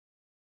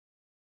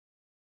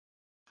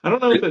 I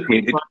don't know if it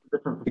defines a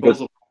different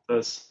proposal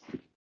process.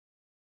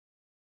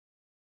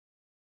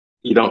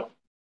 You don't.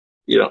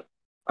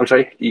 I'm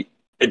sorry.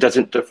 It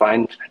doesn't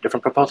define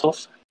different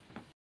proposals.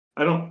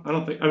 I don't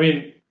think. I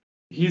mean,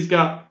 he's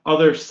got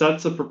other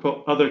sets of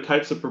other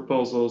types of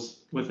proposals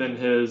within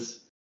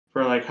his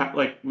for like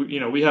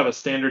we have a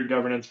standard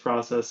governance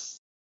process,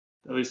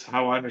 at least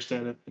how I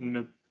understand it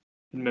in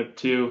MIP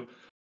 2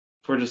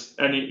 for just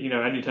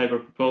any type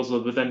of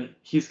proposal. But then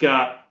he's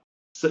got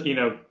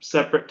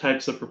separate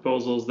types of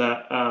proposals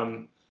that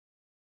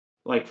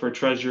like for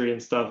Treasury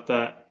and stuff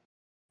that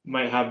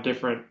might have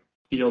different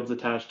fields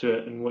attached to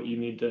it and what you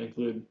need to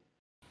include.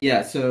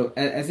 Yeah, so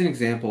as an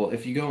example,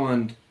 if you go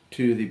on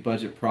to the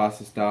budget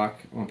process doc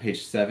on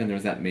page 7,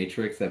 there's that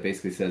matrix that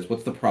basically says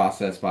what's the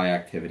process by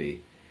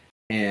activity.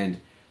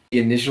 And the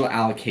initial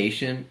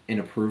allocation and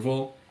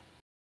approval,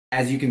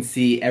 as you can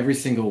see, every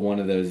single one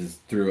of those is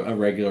through a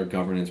regular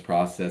governance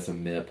process, a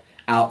MIP,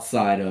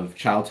 outside of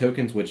child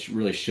tokens, which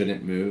really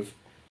shouldn't move,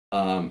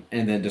 and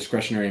then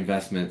discretionary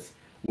investments,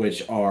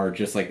 which are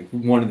just like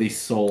one of these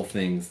sole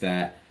things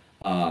that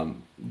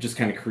just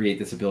kind of create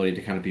this ability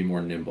to kind of be more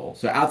nimble.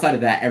 So outside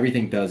of that,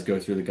 everything does go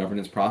through the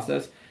governance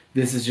process.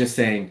 This is just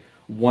saying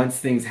once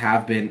things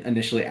have been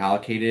initially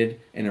allocated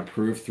and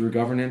approved through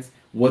governance,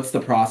 what's the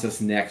process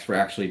next for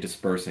actually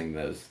dispersing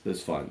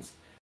those funds?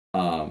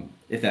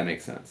 If that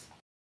makes sense.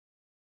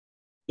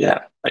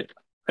 Yeah, I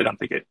don't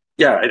think it.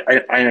 Yeah,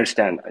 I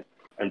understand.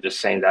 I'm just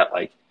saying that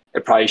like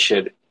it probably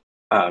should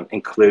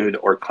include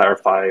or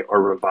clarify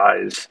or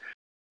revise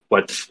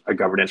what's a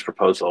governance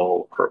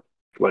proposal or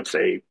what's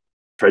a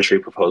Treasury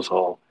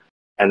proposal,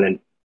 and then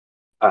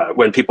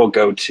when people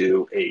go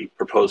to a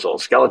proposal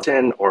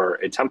skeleton or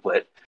a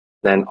template,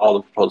 then all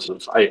the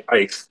proposals.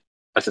 I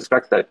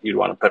suspect that you'd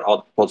want to put all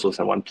the proposals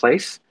in one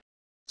place.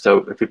 So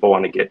if people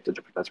want to get the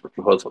different types of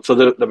proposals, so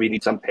that we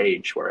need some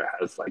page where it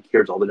has like,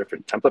 here's all the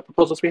different template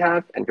proposals we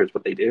have, and here's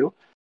what they do.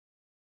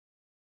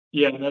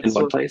 Yeah, that's in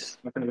one place.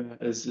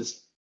 Is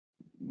just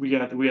we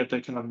have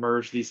to kind of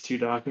merge these two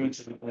documents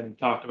and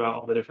talk about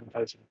all the different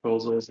types of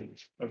proposals and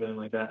everything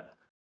like that.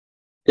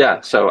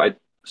 Yeah, so I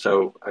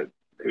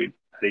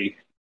maybe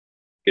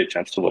get a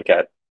chance to look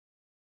at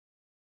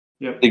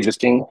the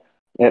existing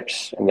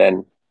MIPS and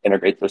then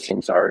integrate those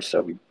things ours,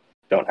 so we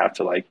don't have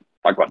to like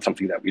talk about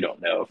something that we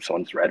don't know if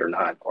someone's read or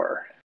not,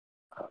 or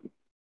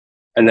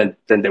and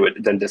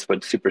then this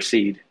would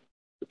supersede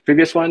the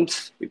previous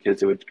ones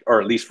because it would, or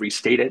at least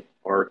restate it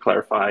or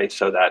clarify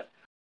so that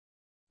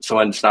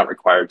someone's not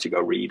required to go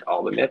read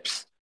all the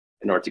MIPS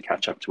in order to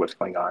catch up to what's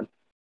going on.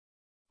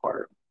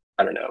 Or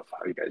I don't know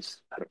how you guys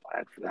had a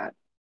plan for that,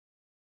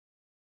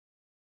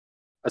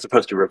 as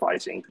opposed to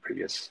revising the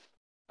previous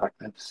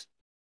documents,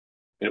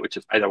 which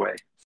is either way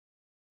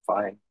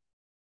fine.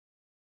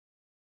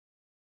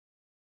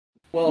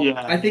 Well,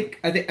 yeah. I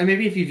think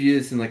maybe if you view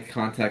this in like the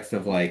context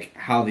of like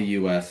how the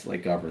U.S.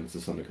 like governs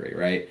to some degree,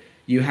 right?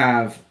 You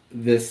have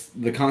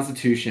the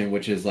Constitution,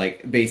 which is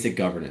like basic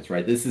governance,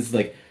 right? This is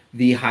like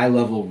the high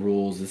level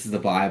rules. This is the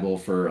Bible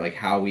for like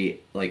how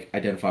we like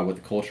identify what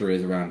the culture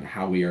is around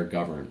how we are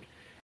governed.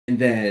 And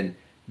then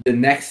the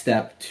next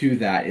step to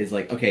that is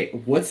like, okay,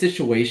 what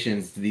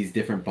situations do these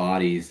different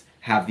bodies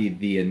have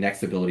the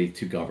next ability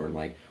to govern?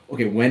 Like,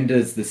 okay, when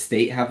does the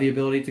state have the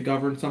ability to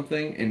govern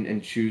something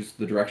and choose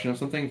the direction of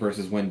something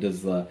versus when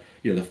does the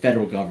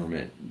federal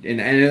government?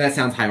 And I know that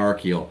sounds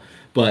hierarchical,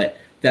 but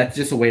that's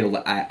just a way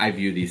to I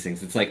view these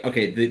things. It's like,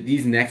 okay,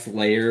 these next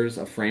layers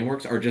of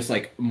frameworks are just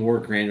like more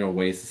granular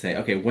ways to say,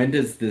 okay, when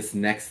does this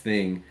next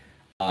thing,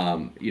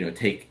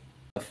 take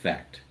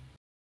effect?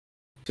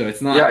 So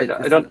it's not.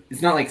 Yeah,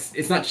 it's not like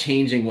it's not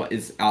changing what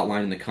is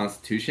outlined in the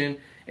Constitution.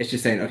 It's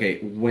just saying, okay,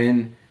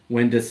 when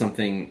does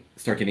something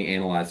start getting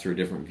analyzed through a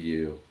different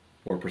view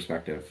or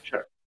perspective?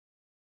 Sure.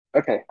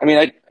 Okay. I mean,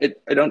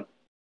 I don't.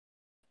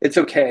 it's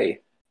okay.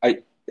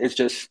 It's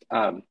just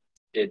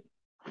it.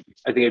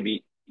 I think it'd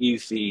be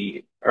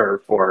easy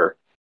or for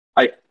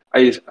I.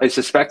 I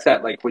suspect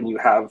that like when you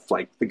have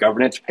like the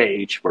governance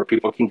page where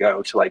people can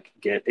go to like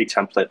get a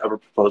template of a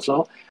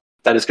proposal,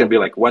 that is going to be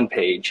like one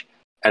page,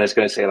 and it's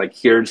going to say like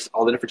here's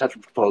all the different types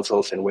of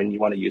proposals and when you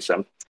want to use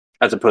them,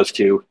 as opposed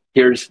to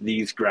here's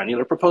these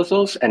granular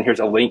proposals and here's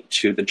a link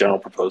to the general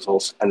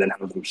proposals and then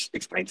have them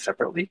explained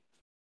separately.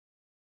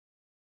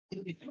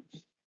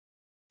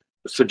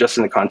 So just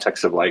in the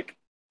context of like,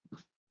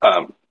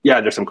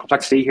 yeah, there's some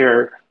complexity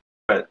here,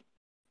 but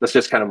let's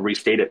just kind of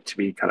restate it to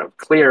be kind of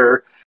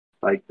clear.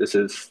 Like this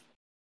is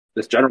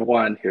this general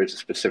one, here's a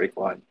specific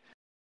one.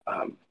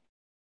 Um,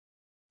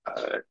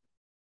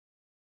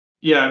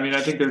 Yeah, I mean,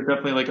 I think there's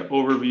definitely like an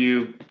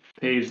overview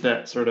page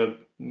that sort of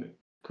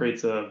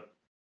creates a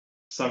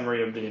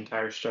summary of the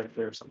entire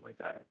structure or something like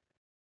that.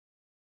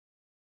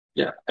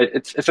 yeah,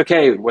 it's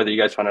okay whether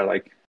you guys want to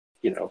like,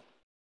 you know,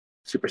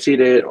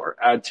 supersede it or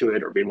add to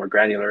it or be more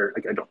granular.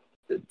 Like I don't,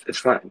 it's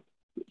fine.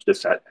 It's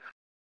just that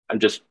I'm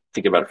just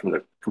thinking about it from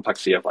the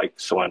complexity of like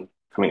someone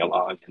coming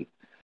along and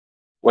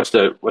what's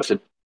the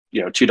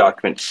you know two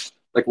documents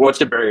like what's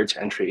the barrier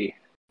to entry,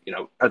 you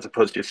know, as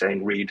opposed to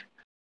saying read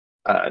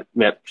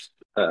MIPS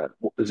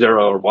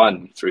 0 or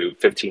 1 through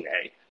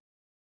 15A,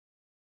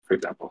 for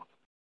example.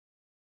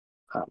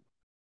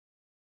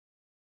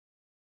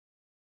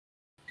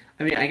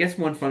 I mean, I guess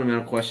one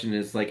fundamental question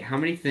is like, how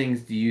many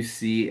things do you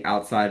see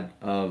outside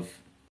of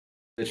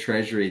the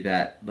Treasury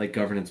that like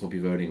governance will be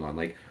voting on?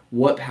 Like,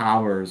 what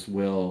powers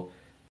will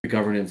the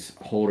governance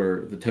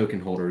holder, the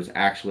token holders,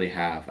 actually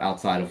have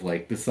outside of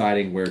like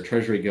deciding where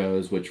Treasury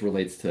goes, which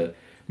relates to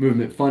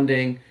movement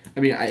funding?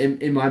 I mean,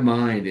 in my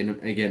mind,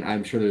 and again,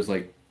 I'm sure there's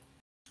like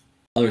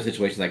other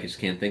situations I just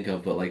can't think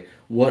of, but like,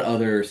 what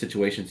other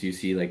situations do you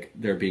see like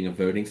there being a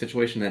voting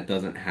situation that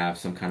doesn't have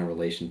some kind of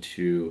relation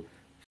to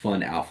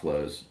fund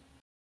outflows?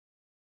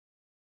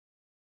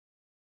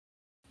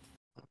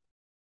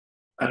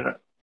 I don't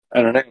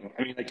I don't know.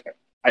 I mean, like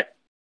I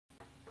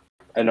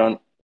I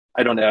don't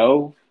I don't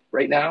know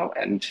right now,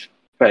 and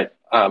but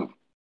I'm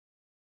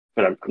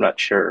not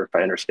sure if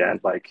I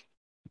understand like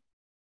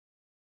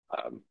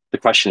the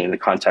question in the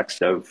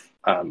context of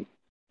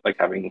like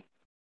having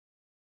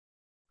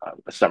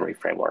a summary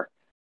framework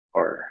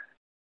or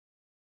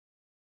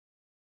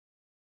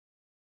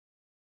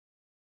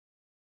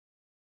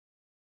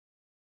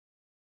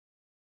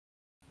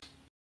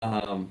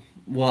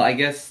Well, I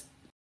guess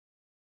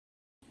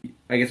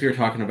we were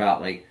talking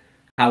about like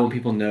how when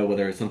people know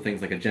whether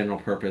something's like a general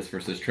purpose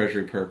versus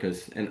treasury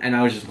purpose, and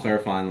I was just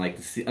clarifying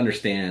like to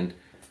understand,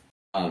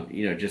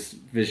 just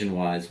vision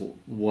wise,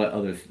 what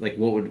other like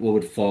what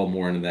would fall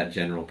more into that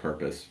general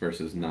purpose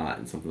versus not,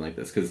 and something like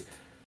this, because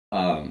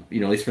at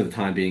least for the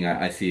time being,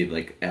 I see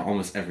like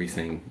almost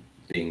everything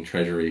being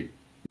treasury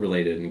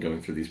related and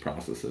going through these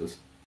processes.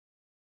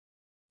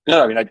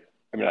 no. I mean,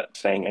 I'm not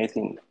saying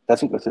anything that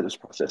doesn't go through this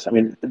process. I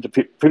mean, the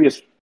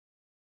previous,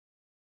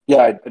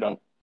 yeah, I don't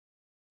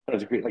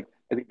agree. Like,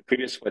 I think the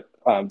previous, what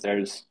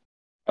there's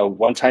a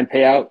one-time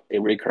payout, a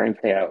recurring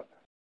payout.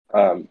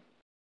 Um,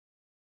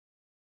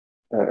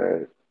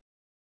 uh,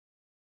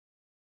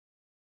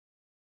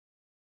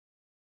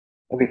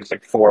 I think it's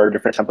like four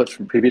different templates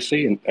from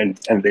previously,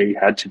 and they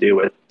had to do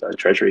with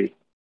treasury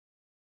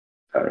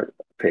uh,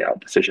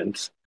 payout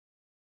decisions.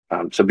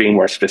 So being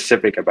more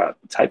specific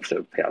about the types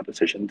of payout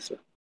decisions,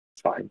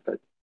 it's fine. But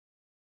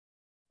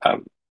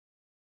um,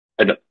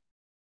 I don't,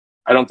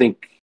 I don't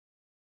think,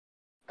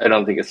 I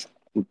don't think it's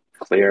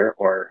clear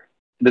or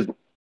it doesn't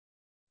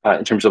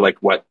in terms of like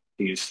what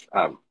these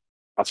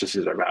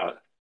processes are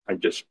about. I'm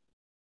just,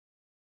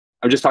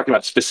 I'm just talking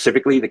about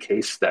specifically the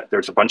case that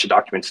there's a bunch of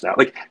documents now.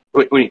 Like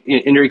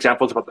in your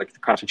examples about like the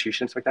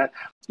constitutions like that,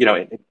 you know,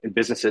 in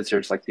businesses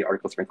there's like the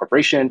articles of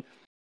incorporation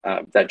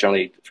that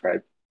generally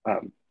describe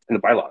in the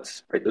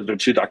bylaws, right? Those are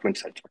two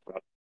documents I talk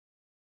about,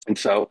 and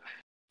so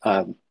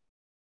um,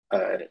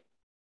 uh,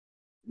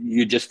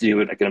 you just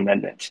do like an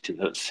amendment to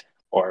those,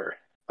 or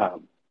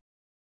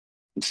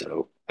and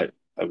so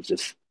I was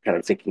just kind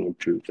of thinking in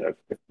terms of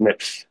if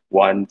MIPS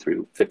 1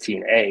 through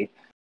 15A,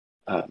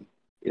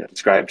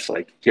 describes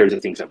like here's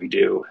the things that we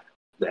do,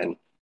 then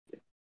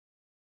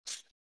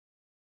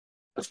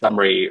a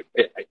summary.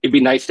 It'd be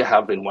nice to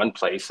have in one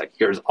place like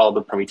here's all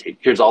the permutation,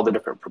 here's all the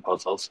different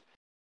proposals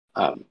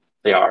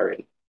they are,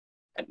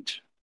 and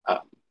um,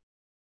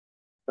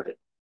 but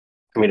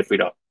I mean if we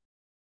don't,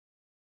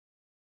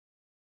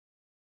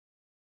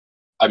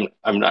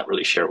 I'm not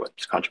really sure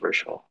what's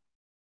controversial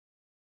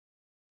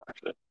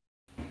actually.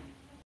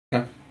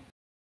 Okay.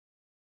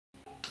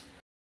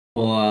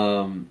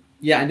 Well,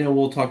 yeah, I know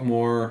we'll talk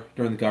more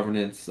during the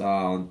governance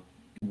on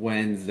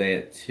Wednesday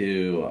at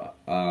 2.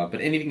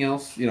 But anything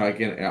else,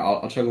 again,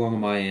 I'll chug along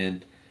on my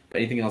end. But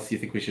anything else you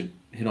think we should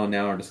hit on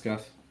now or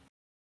discuss?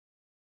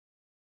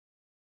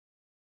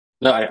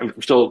 No,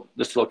 I'm still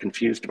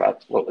confused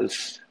about what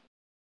was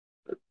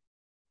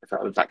if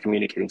I was not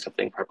communicating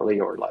something properly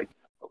or like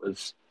what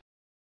was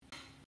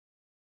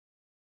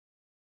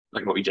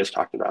like what we just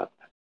talked about.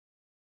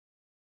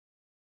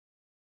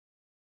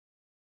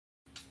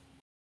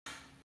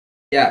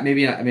 Yeah,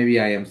 maybe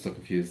I am still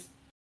confused.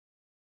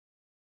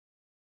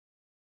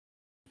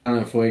 I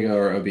don't know, Fuego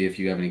or Obi, if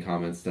you have any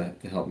comments to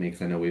help me,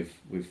 because I know we've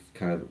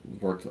kind of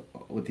worked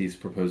with these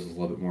proposals a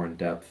little bit more in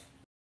depth.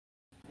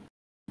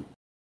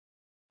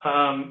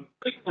 I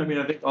mean,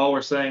 I think all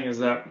we're saying is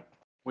that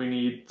we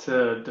need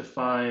to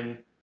define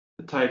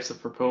the types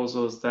of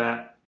proposals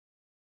that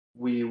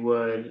we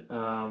would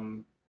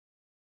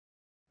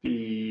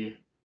be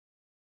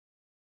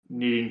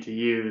needing to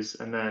use,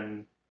 and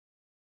then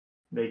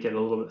make it a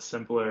little bit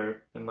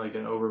simpler in like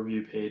an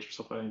overview page or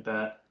something like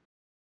that,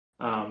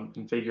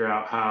 and figure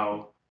out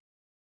how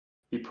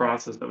the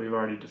process that we've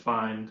already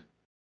defined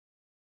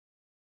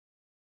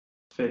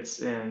fits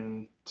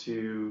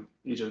into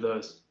each of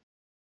those.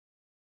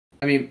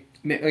 I mean,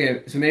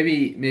 okay, so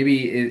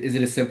maybe is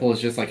it as simple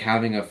as just like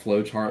having a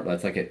flow chart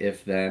that's like an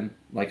if then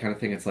like kind of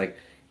thing? It's like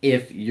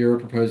if your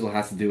proposal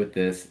has to do with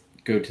this,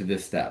 go to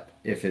this step.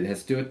 If it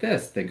has to do with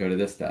this, then go to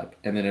this step,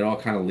 and then it all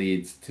kind of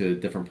leads to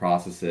different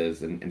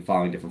processes and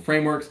following different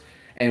frameworks.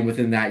 And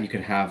within that, you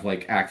could have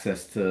like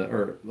access to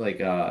or like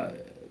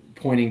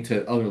pointing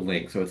to other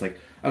links. So it's like,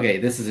 okay,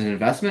 this is an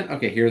investment.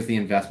 Okay, here's the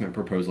investment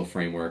proposal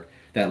framework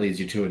that leads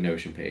you to a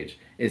Notion page.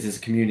 Is this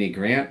a community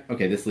grant?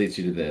 Okay, this leads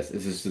you to this.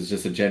 Is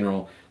just a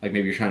general, like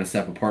maybe you're trying to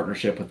set up a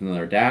partnership with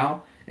another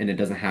DAO and it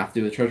doesn't have to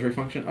do with Treasury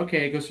function?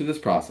 Okay, it goes through this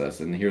process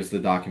and here's the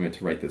document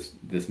to write this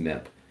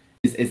MIP.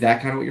 Is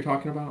that kind of what you're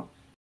talking about?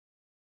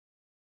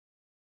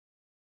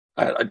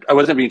 I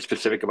wasn't being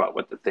specific about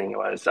what the thing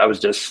was. I was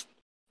just,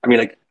 I mean,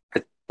 like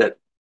that.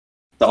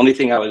 The only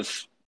thing I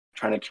was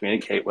trying to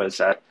communicate was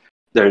that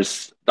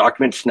there's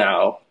documents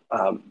now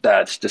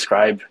that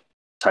describe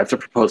types of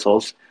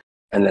proposals,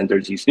 and then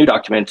there's these new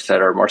documents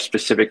that are more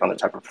specific on the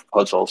type of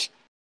proposals.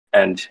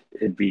 And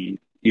it'd be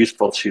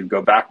useful to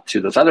go back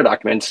to those other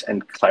documents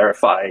and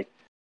clarify.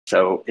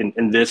 So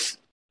in this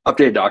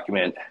updated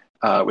document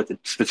with the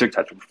specific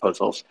types of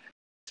proposals,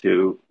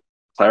 to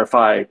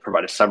clarify,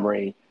 provide a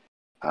summary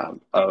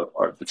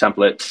or the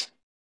templates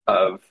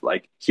of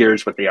like,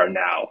 here's what they are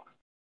now.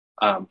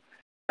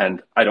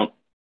 And I don't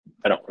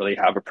really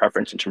have a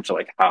preference in terms of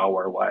like how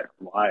or what or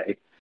why,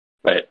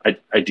 but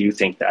I do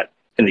think that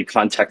in the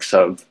context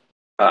of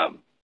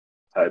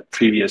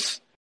previous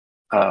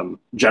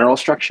general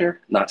structure,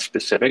 not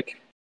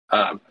specific,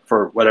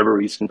 for whatever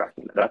reason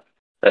backing that up,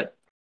 that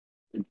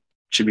it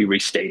should be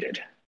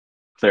restated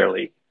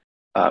clearly,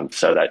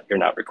 so that you're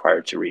not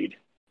required to read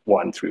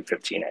 1 through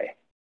 15A.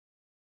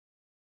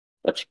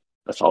 That's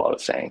all I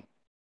was saying.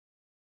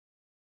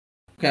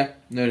 Okay,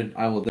 noted.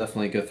 I will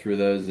definitely go through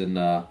those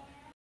and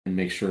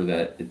make sure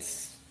that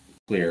it's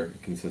clear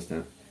and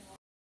consistent.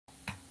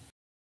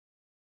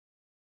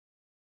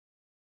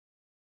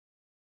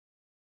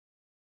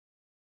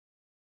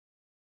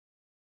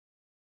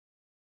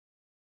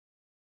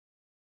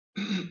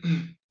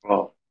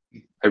 Well,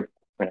 I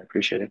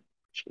appreciate it.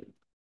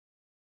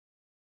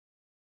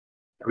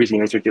 Everything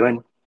you guys are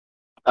doing.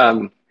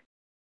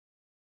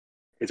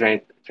 Is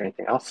there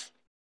anything else?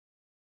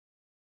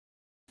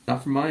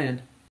 Not from my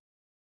end.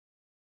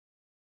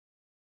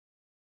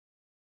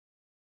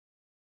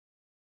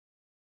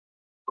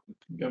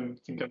 I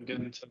think I'm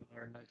getting to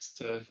our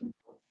next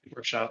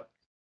workshop.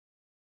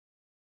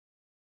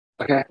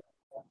 Okay.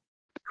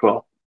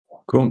 Cool.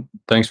 Cool.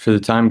 Thanks for the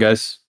time,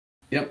 guys.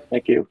 Yep.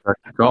 Thank you.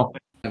 Cool.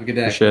 Have a good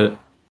day. Appreciate it.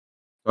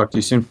 Talk to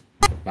you soon.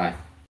 Bye.